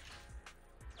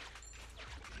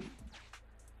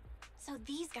 So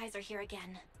these guys are here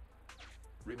again.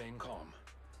 Remain calm.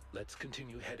 Let's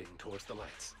continue heading towards the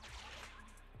lights.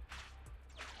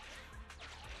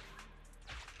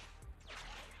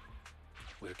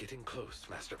 We're getting close,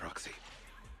 Master Proxy.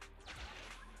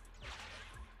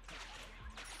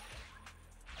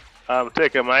 I'm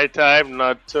taking my time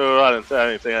not to run into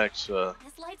anything extra.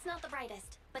 This light's not the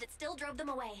brightest, but it still drove them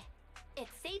away. It's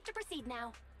safe to proceed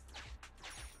now.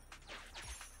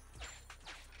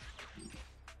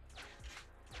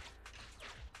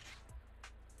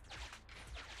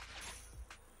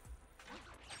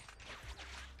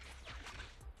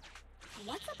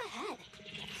 What's up ahead?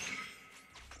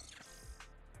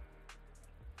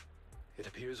 It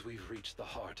appears we've reached the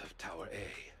heart of Tower A.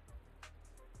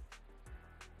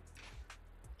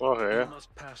 Okay. You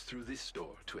must pass through this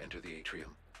door to enter the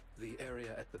atrium. The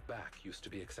area at the back used to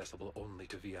be accessible only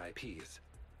to VIPs.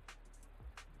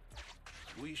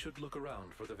 We should look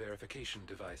around for the verification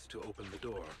device to open the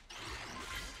door.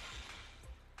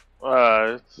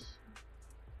 Alright.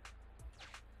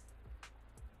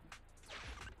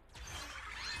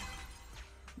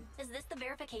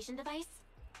 purification device?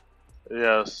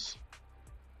 Yes.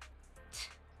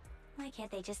 Why can't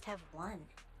they just have one?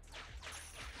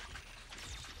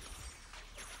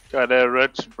 God, they're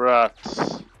rich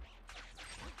brats.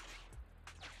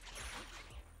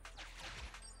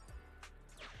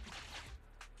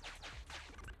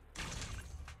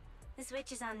 The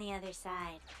switch is on the other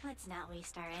side. Let's not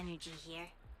waste our energy here.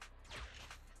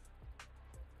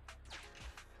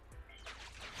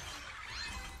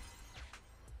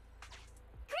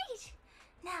 Great!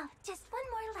 Now, just one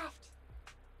more left.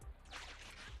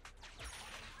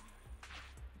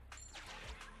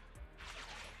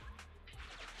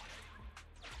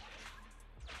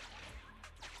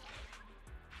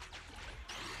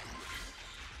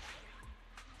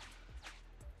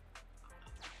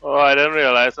 Oh, I didn't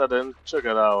realize I didn't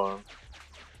trigger that one.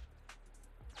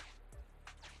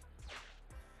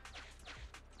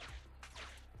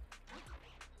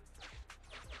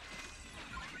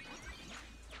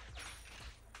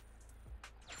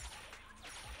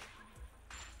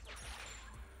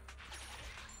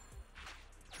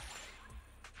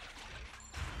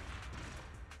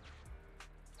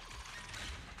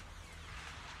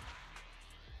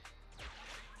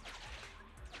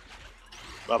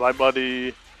 Bye bye,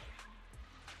 buddy.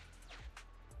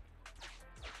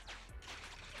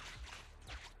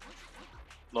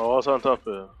 No, what's on top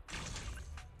here?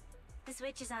 The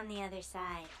switch is on the other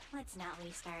side. Let's not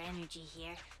waste our energy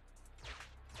here.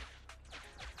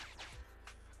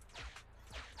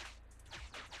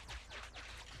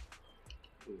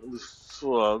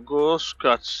 So, go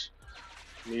scratch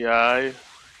me eye.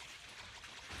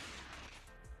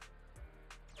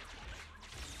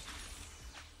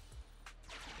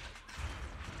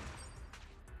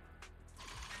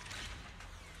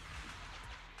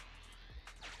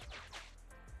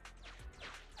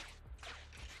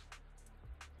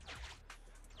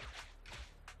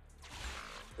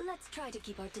 Let's try to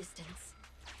keep our distance.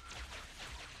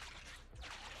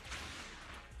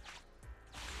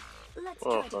 Let's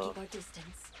try to keep our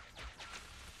distance.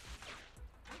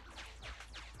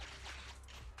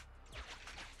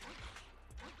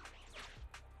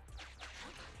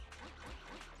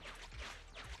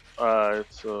 Alright,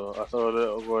 so I thought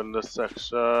it would go in this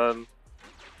section.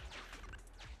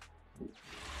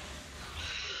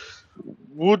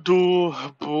 Voodoo,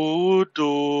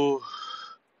 voodoo.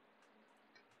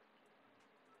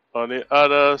 On the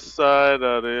other side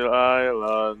of the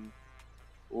island.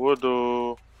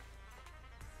 Voodoo.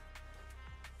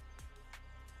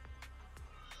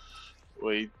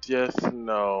 Wait, yes,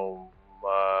 no.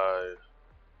 My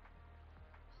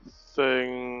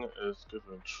thing is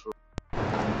giving true.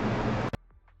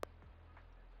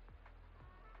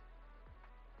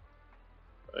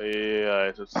 Yeah,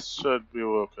 it should be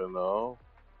working now.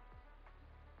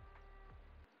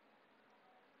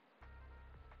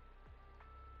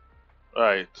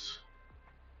 Right.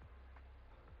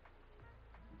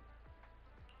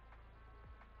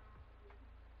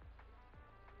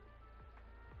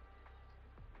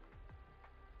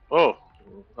 Oh,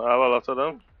 I have a lot of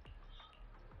them.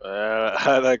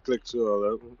 And I clicked through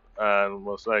all of them. And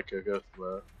most likely, I guess,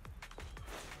 man.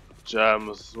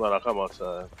 Gems when I come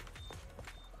outside.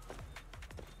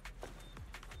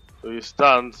 So he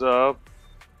stands up.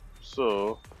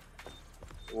 So,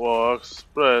 walks,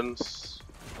 sprints.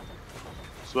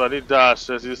 So when he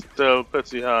dashes, he's still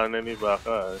pretty hand in the back,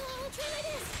 alright.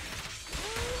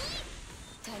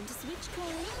 Time to switch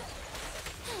coin.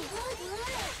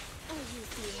 Are you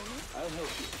feeling it? I'll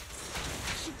help you.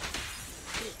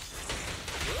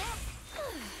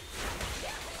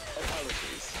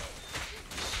 Apologies.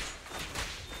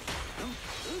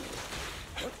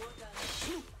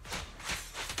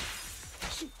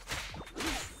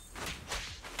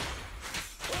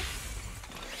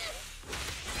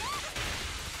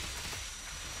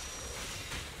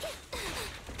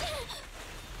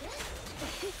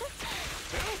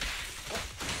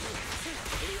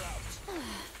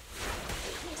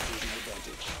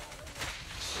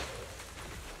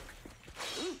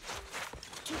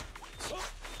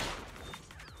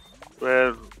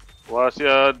 Well, what's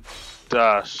your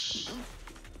dash?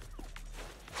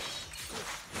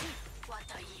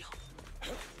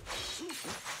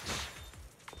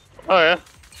 Oh yeah.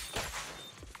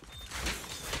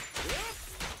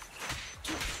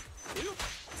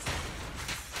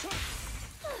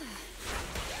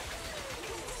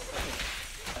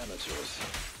 Amateurs.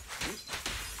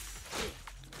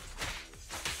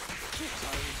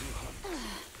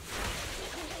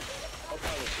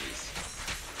 Apologies.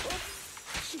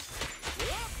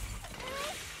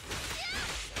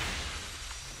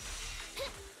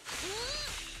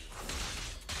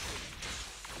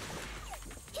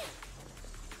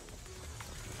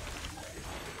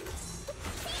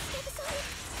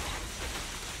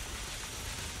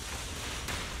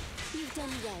 You've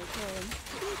done well, Corin.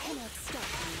 You cannot stop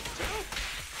me.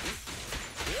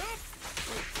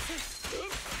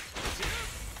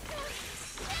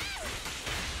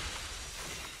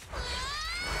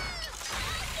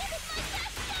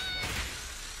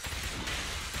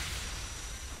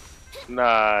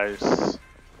 Nice.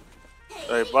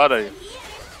 Hey, buddy.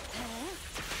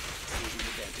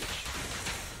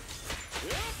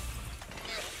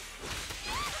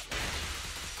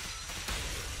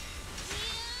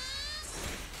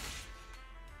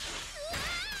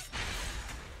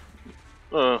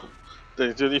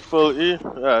 Thanks to the full E.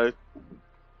 Alright.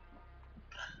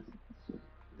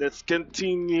 Let's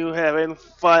continue having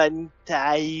fun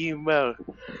time.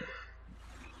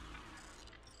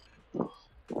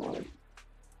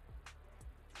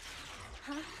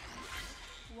 Huh?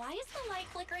 Why is the light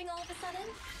flickering all of a sudden?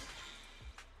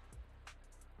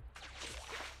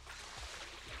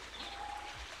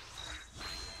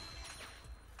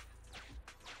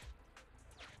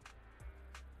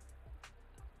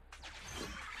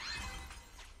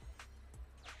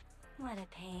 What a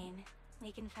pain.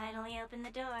 We can finally open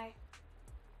the door.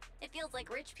 It feels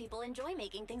like rich people enjoy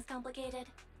making things complicated.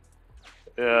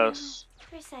 Yes.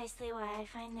 Precisely why I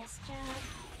find this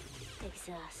job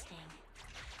exhausting.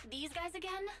 These guys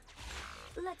again?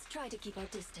 Let's try to keep our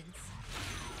distance.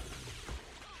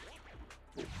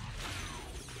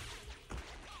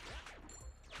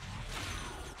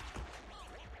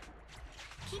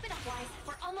 Keep it up, Wise.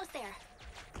 We're almost there.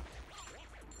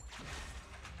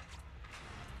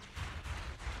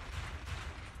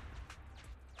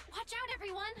 Watch out,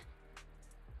 everyone!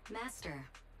 Master,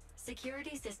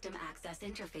 security system access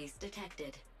interface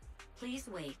detected. Please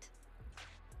wait.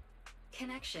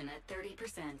 Connection at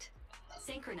 30%.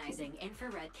 Synchronizing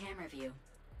infrared camera view.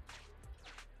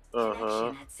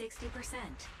 Connection at 60%.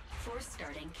 Force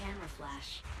starting camera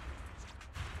flash.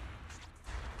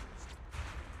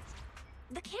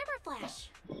 The camera flash!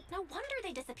 No wonder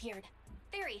they disappeared.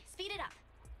 Barry, speed it up.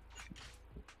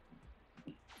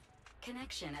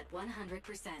 Connection at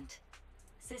 100%.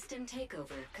 System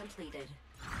takeover completed.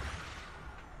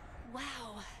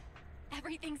 Wow.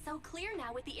 Everything's so clear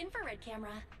now with the infrared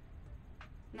camera.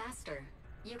 Master,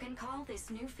 you can call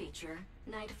this new feature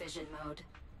Night Vision Mode.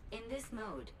 In this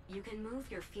mode, you can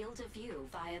move your field of view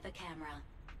via the camera.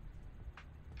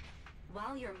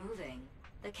 While you're moving,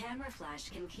 the camera flash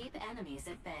can keep enemies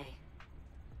at bay.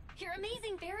 You're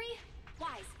amazing, Barry!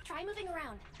 Wise, try moving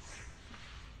around.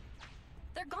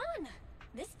 They're gone!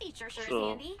 This feature sure is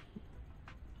handy.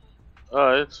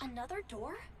 Alright. Another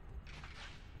door?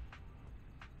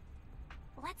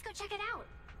 Let's go check it out.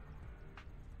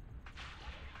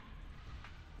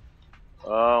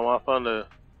 I found it.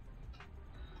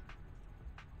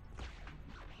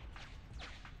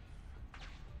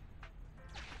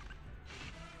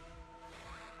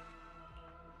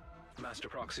 Master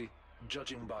Proxy,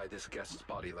 judging by this guest's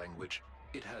body language,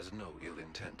 it has no ill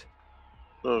intent.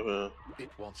 Okay. It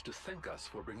wants to thank us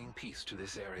for bringing peace to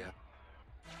this area.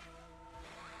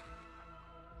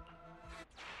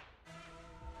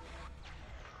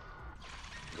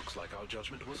 Looks like our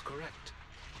judgment was correct.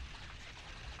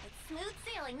 It's smooth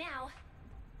sailing now.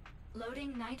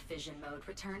 Loading night vision mode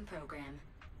return program.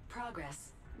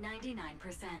 Progress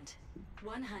 99%.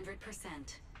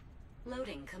 100%.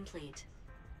 Loading complete.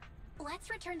 Let's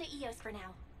return to EOS for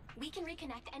now. We can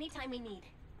reconnect anytime we need.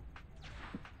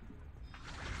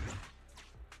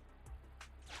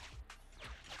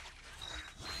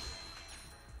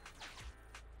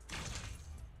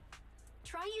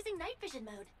 Try using night vision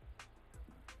mode.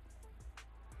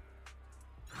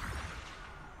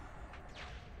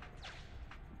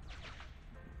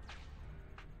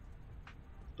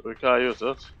 We can't use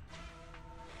it.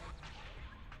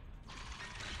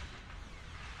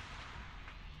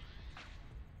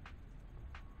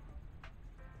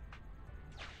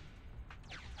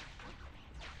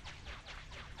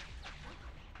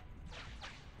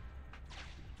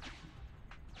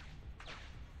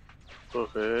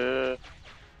 Okay.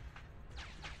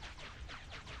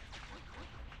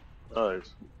 Alright.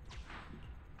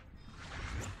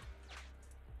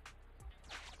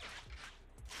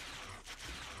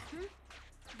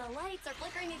 The lights are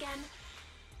flickering again.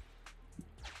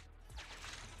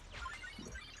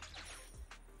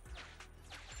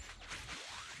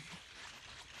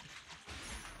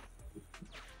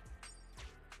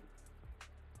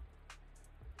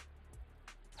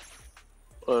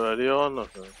 Already on?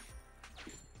 Okay.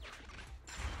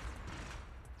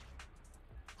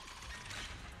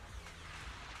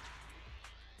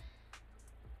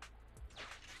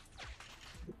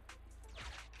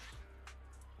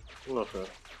 Okay.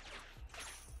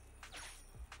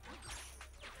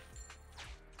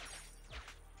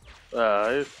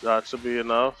 Alright, that should be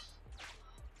enough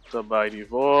to buy the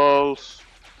walls.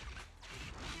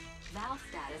 Valve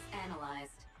status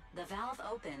analyzed. The valve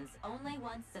opens only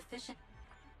once sufficient.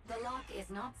 The lock is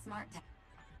not smart.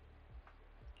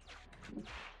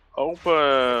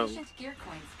 Open. Sufficient gear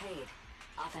coins paid.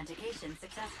 Authentication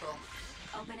successful.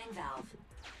 Opening valve.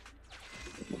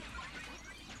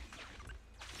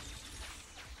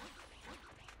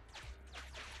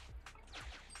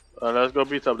 Let's go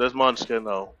beat up this monster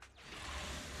now.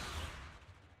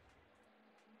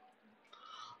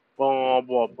 Boom,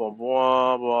 boom, boom,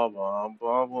 boom, boom, boom,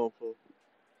 boom, boom, boom.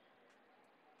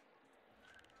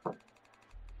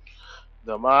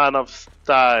 The man of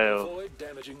style. Avoid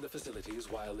damaging the facilities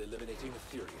while eliminating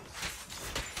Ethereals.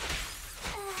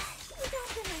 That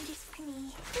reminder's for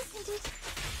me, isn't it?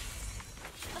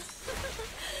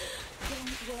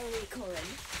 Don't worry, Corin.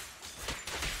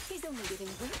 He's only giving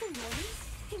verbal warnings.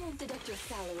 He won't deduct your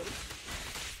salary.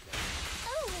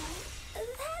 Oh,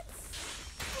 that's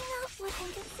not what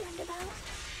I'm concerned about.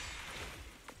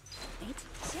 Wait,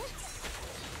 shit.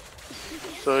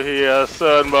 So he has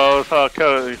certain about how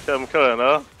current,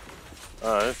 huh?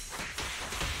 Alright.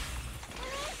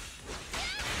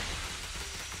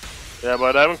 Yeah,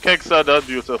 but them kicks are that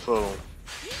beautiful.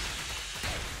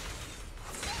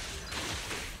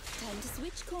 Time to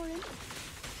switch, Corin.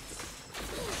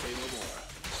 Say no more.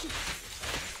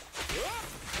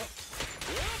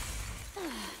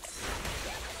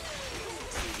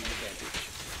 Taking advantage.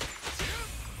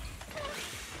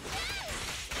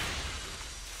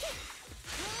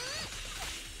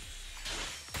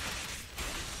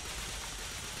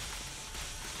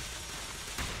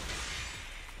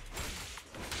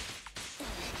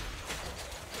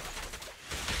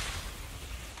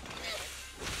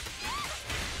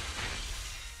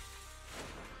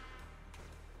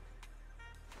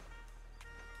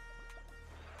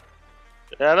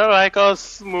 Yeah, I don't like how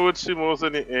smooth she moves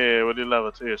in the air with the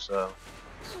levitation.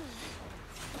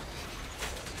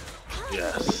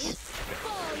 Yes.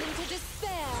 Fall into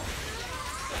despair.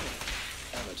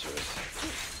 Amateurs.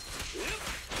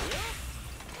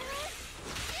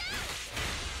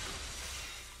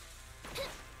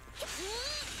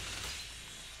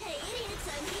 Hey, idiots,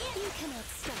 I'm here. You cannot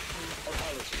stop me.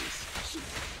 Apologies.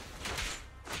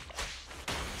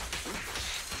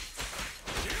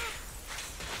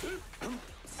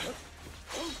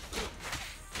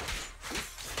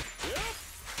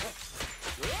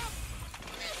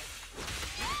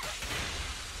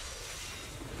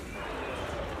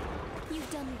 You've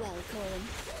done well, Corin.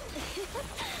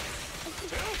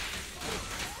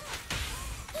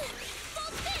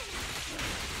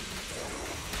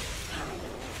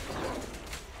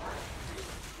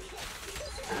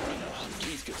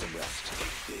 Please get some rest.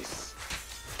 Take this.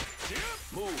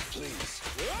 Move, please.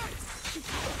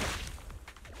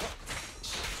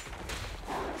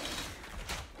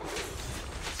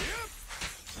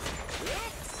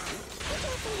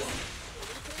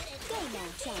 Go now,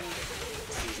 child.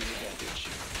 Taking advantage.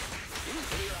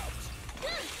 Clear out.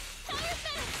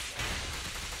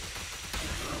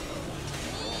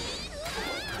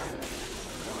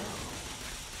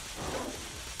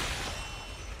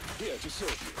 Here to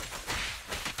serve you.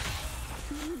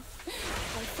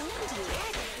 I found you.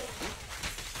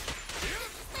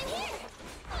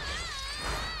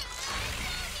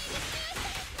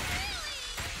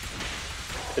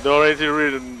 You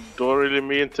don't really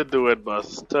mean to do it, but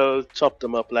still chop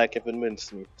them up like if it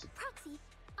mincemeat. Proxy,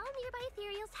 all nearby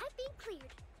ethereals have been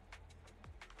cleared.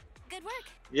 Good work.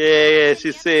 Yeah,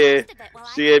 she say,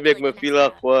 she make me feel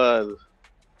awkward.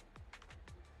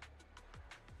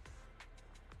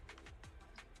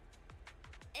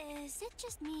 Is it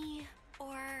just me,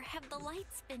 or have the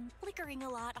lights been flickering a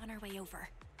lot on our way over?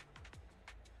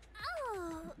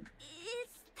 Oh, is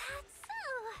that so?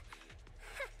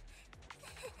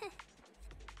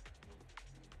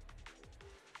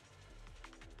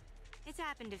 It's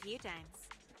happened a few times.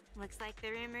 Looks like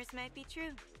the rumors might be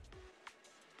true.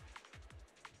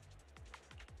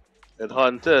 It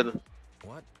haunted.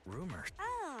 What rumors?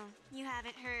 Oh, you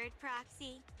haven't heard,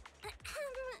 Proxy?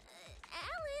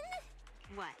 Alan?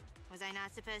 What? Was I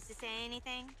not supposed to say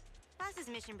anything? Boss's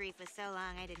mission brief was so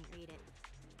long I didn't read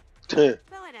it.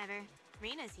 But whatever.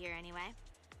 Rena's here anyway.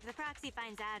 If the Proxy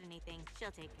finds out anything,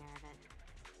 she'll take care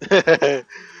of it.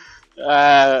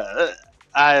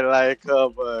 I like her,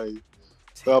 boy.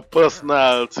 Her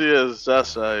personality is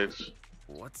just right.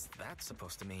 What's that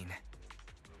supposed to mean?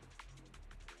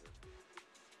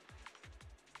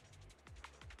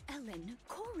 Ellen,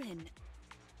 Corin.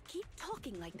 Keep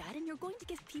talking like that and you're going to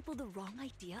give people the wrong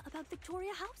idea about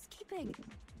Victoria Housekeeping.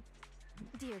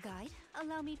 Dear guide,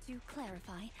 allow me to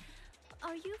clarify.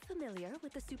 Are you familiar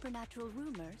with the supernatural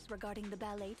rumors regarding the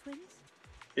ballet twins?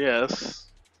 Yes.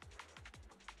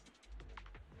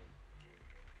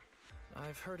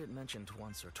 I've heard it mentioned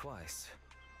once or twice.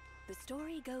 The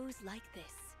story goes like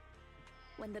this.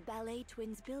 When the ballet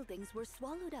twins' buildings were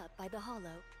swallowed up by the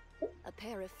Hollow, a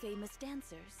pair of famous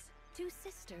dancers, 2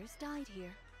 sisters, died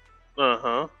here.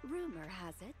 Uh-huh. Rumor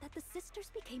has it that the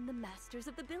sisters became the masters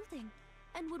of the building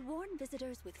and would warn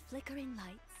visitors with flickering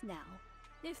lights. Now,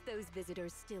 if those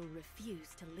visitors still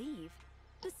refuse to leave,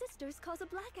 the sisters cause a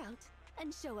blackout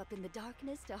and show up in the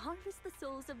darkness to harvest the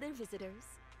souls of their visitors.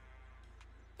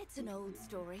 It's an old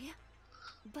story,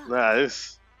 but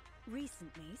Nice.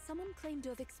 recently someone claimed to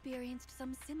have experienced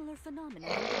some similar phenomena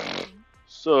in the building.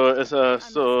 So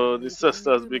so the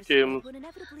sisters became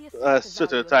a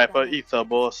certain type of ether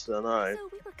boss then, alright. So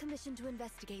we were commissioned to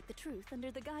investigate the truth under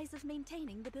the guise of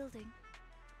maintaining the building.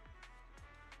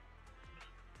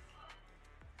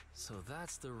 So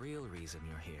that's the real reason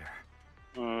you're here.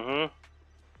 Mm-hmm.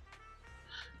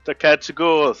 To catch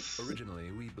ghosts. Originally,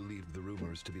 we believed the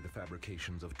rumors to be the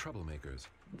fabrications of troublemakers,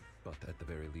 but at the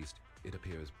very least, it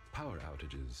appears power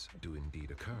outages do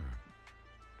indeed occur.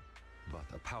 But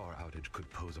a power outage could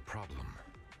pose a problem.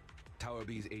 Tower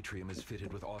B's atrium is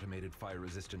fitted with automated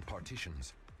fire-resistant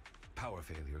partitions. Power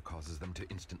failure causes them to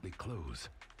instantly close.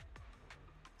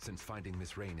 Since finding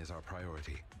Miss Rain is our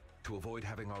priority, to avoid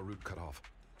having our route cut off,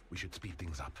 we should speed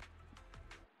things up.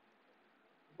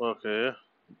 Okay.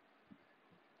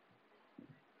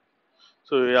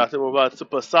 So we have to move at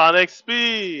supersonic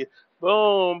speed.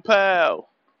 Boom, pow.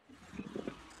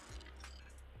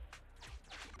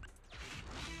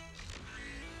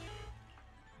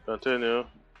 Continue.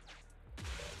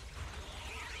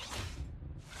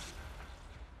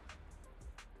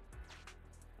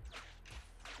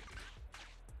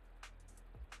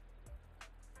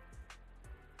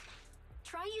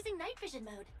 Try using night vision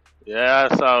mode.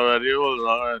 Yes, already. Hold on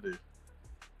already.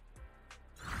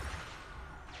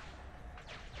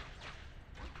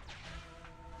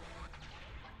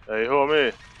 Hey,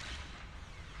 homie.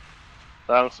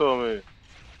 Thanks, homie.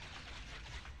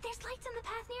 There's lights on the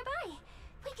path nearby.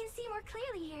 We can see more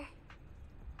clearly here.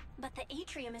 But the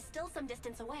atrium is still some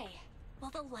distance away. Will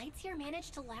the lights here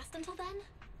manage to last until then?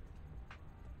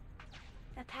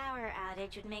 A power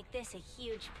outage would make this a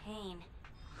huge pain.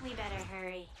 We better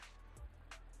hurry.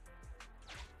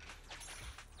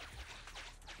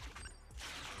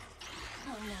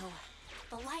 Oh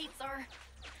no. The lights are...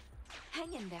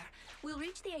 Hang in there. We'll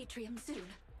reach the atrium soon.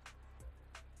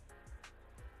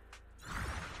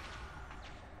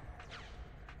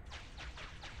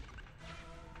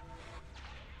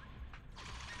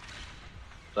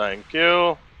 Thank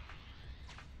you.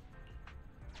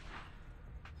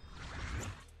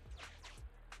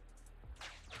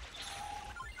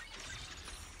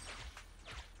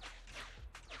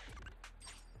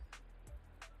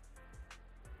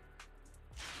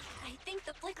 I think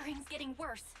the flickering's getting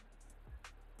worse.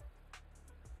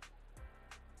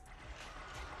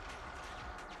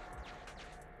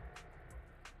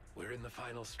 We're in the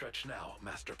final stretch now,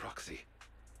 Master Proxy.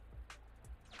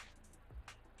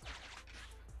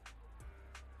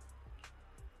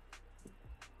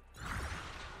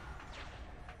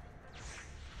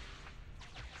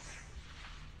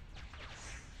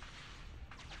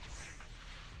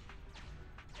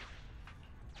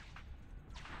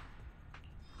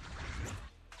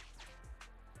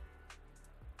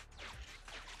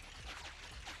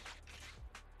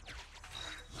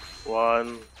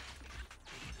 One.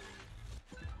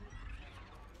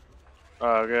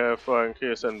 Okay, for in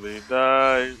case anybody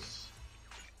dies.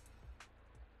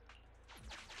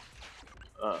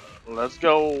 Let's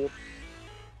go.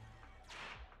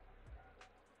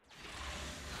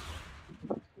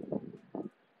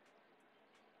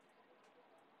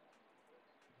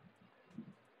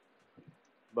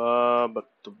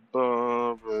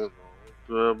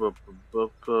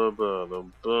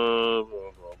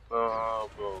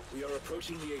 We are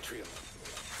approaching the atrium.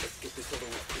 Let's get this over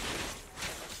with quickly.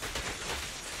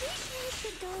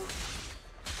 Should go.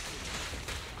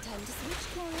 Time to switch,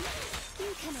 Karen.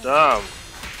 You can... Damn.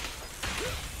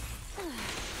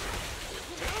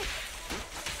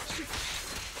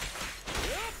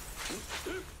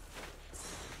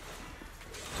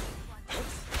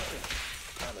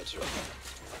 Amateur.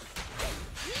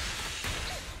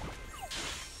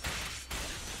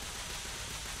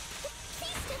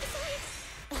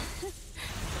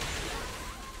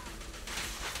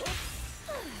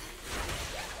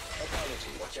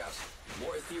 Watch out.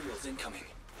 More ethereals incoming.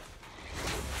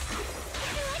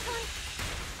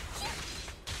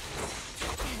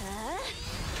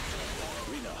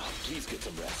 Rena, please get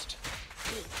some rest.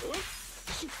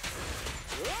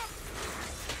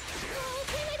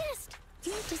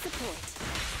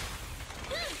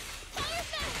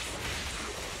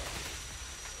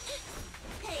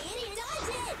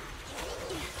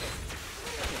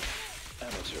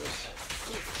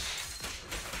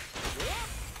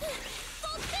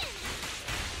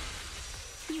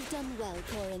 done well,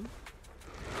 Corin.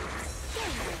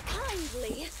 Don't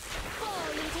kindly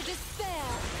fall into despair.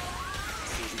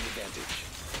 Seizing advantage.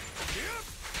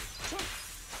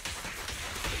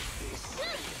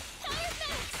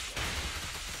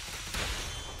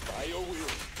 Bio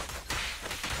wheel.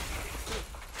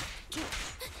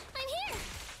 I'm here!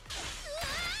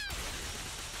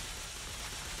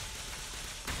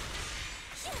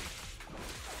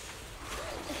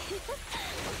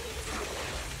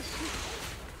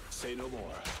 Say no more.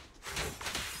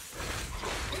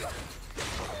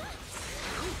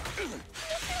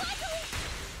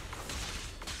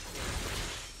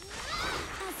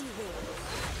 As you will.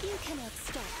 You cannot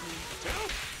stop me.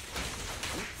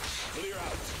 Clear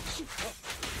out.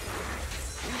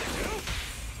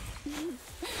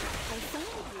 I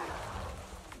found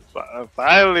you.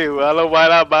 Finally, I don't know why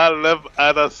that man lived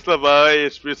at a sliver of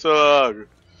HP so long.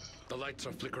 The lights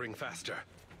are flickering faster.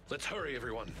 Let's hurry,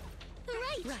 everyone.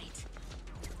 Right.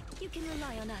 You can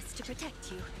rely on us to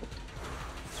protect you.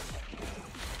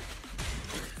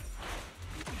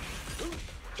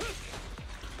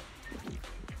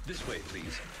 This way,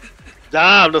 please.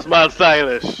 Damn, this man's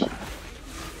stylish.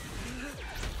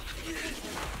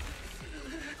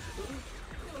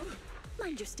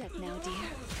 Mind your step now, dear.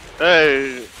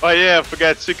 Hey, oh yeah,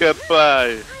 forget she can fly.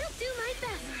 I'll do my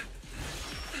best.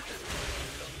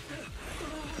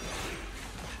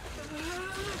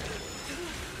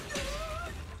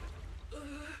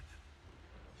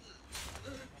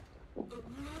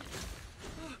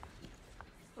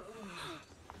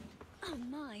 Oh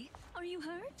my, are you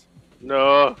hurt?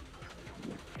 No.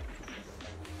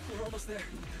 We're almost there.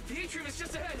 The atrium is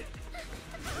just ahead.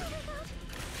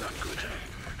 Not good.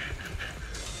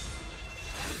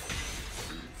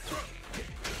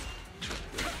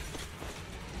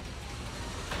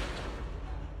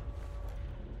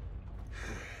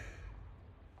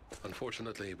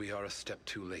 Unfortunately, we are a step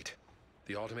too late.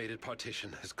 The automated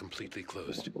partition has completely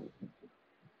closed. Oh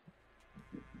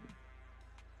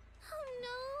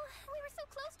no, we were so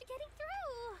close to getting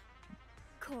through.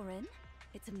 Corin,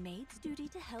 it's a maid's duty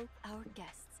to help our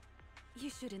guests. You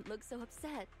shouldn't look so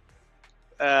upset.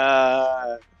 Okay.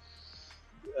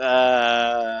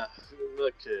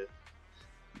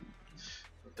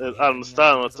 I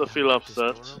understand what's to feel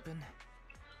upset.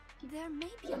 There may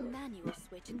be a manual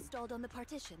switch installed on the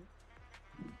partition.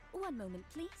 One moment,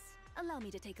 please. Allow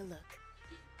me to take a look.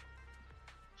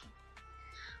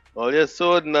 Oh, you're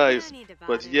so nice,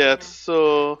 but yet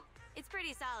so... It's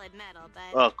pretty solid metal,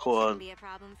 but oh, it shouldn't be a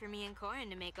problem for me and Corin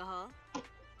to make a hole.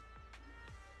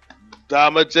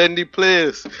 Damage any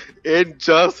place. It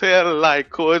just here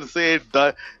like could say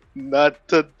that not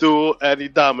to do any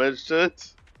damage to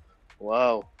it.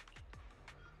 Wow.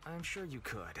 I'm sure you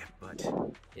could, but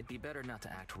it'd be better not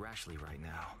to act rashly right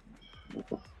now.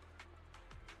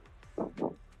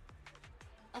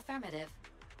 Affirmative.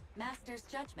 Master's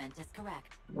judgment is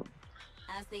correct.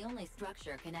 As the only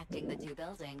structure connecting the two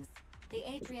buildings, the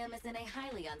atrium is in a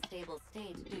highly unstable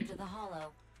state due to the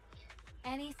hollow.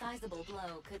 Any sizable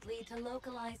blow could lead to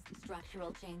localized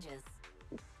structural changes.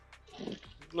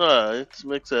 Alright,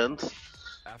 makes sense.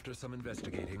 After some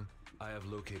investigating, I have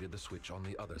located the switch on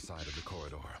the other side of the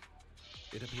corridor.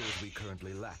 It appears we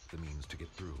currently lack the means to get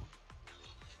through.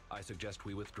 I suggest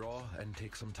we withdraw and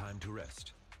take some time to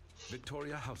rest.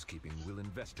 Victoria Housekeeping will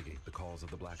investigate the cause of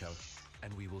the blackout,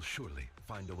 and we will surely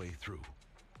find a way through.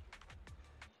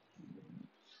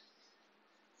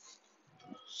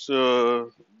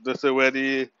 So, this is where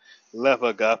the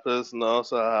lever gap is now,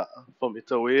 so for me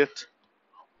to wait.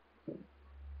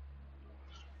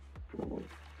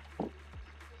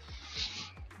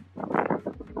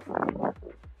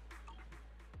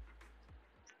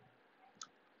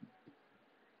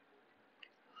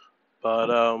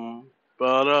 Ba-dum,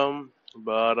 ba-dum,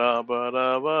 ba-da,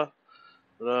 ba-da, ba,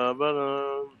 da,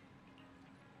 ba-dum.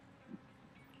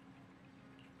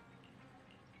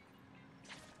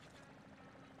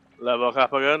 Level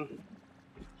cap again.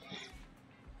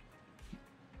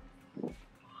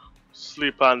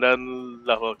 Sleep and then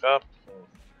level cap.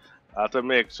 I have to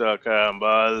make sure I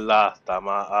remember last time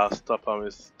I stopped and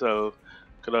we still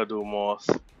could do more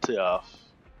stuff.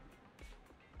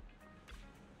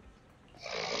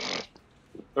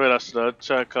 Wait, I should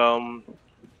check how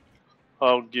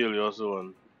Gilio's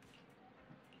doing.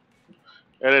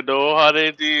 And they know how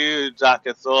they do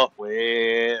jackets off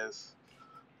ways.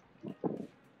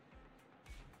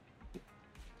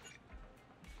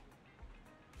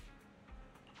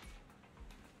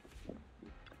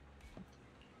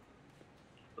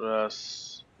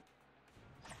 Yes.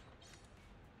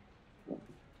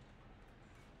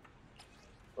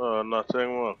 Oh, nothing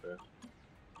more. Okay.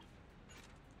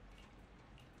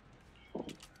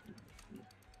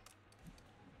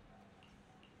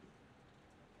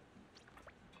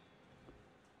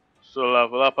 So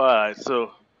level up, alright.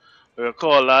 So we'll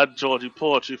call that Georgie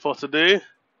Porchy for today.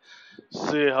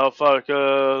 See how far we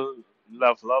can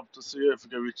level up to see if we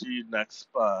can reach the next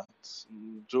part.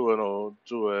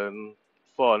 Doing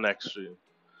for next stream.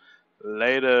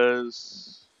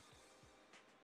 Laters.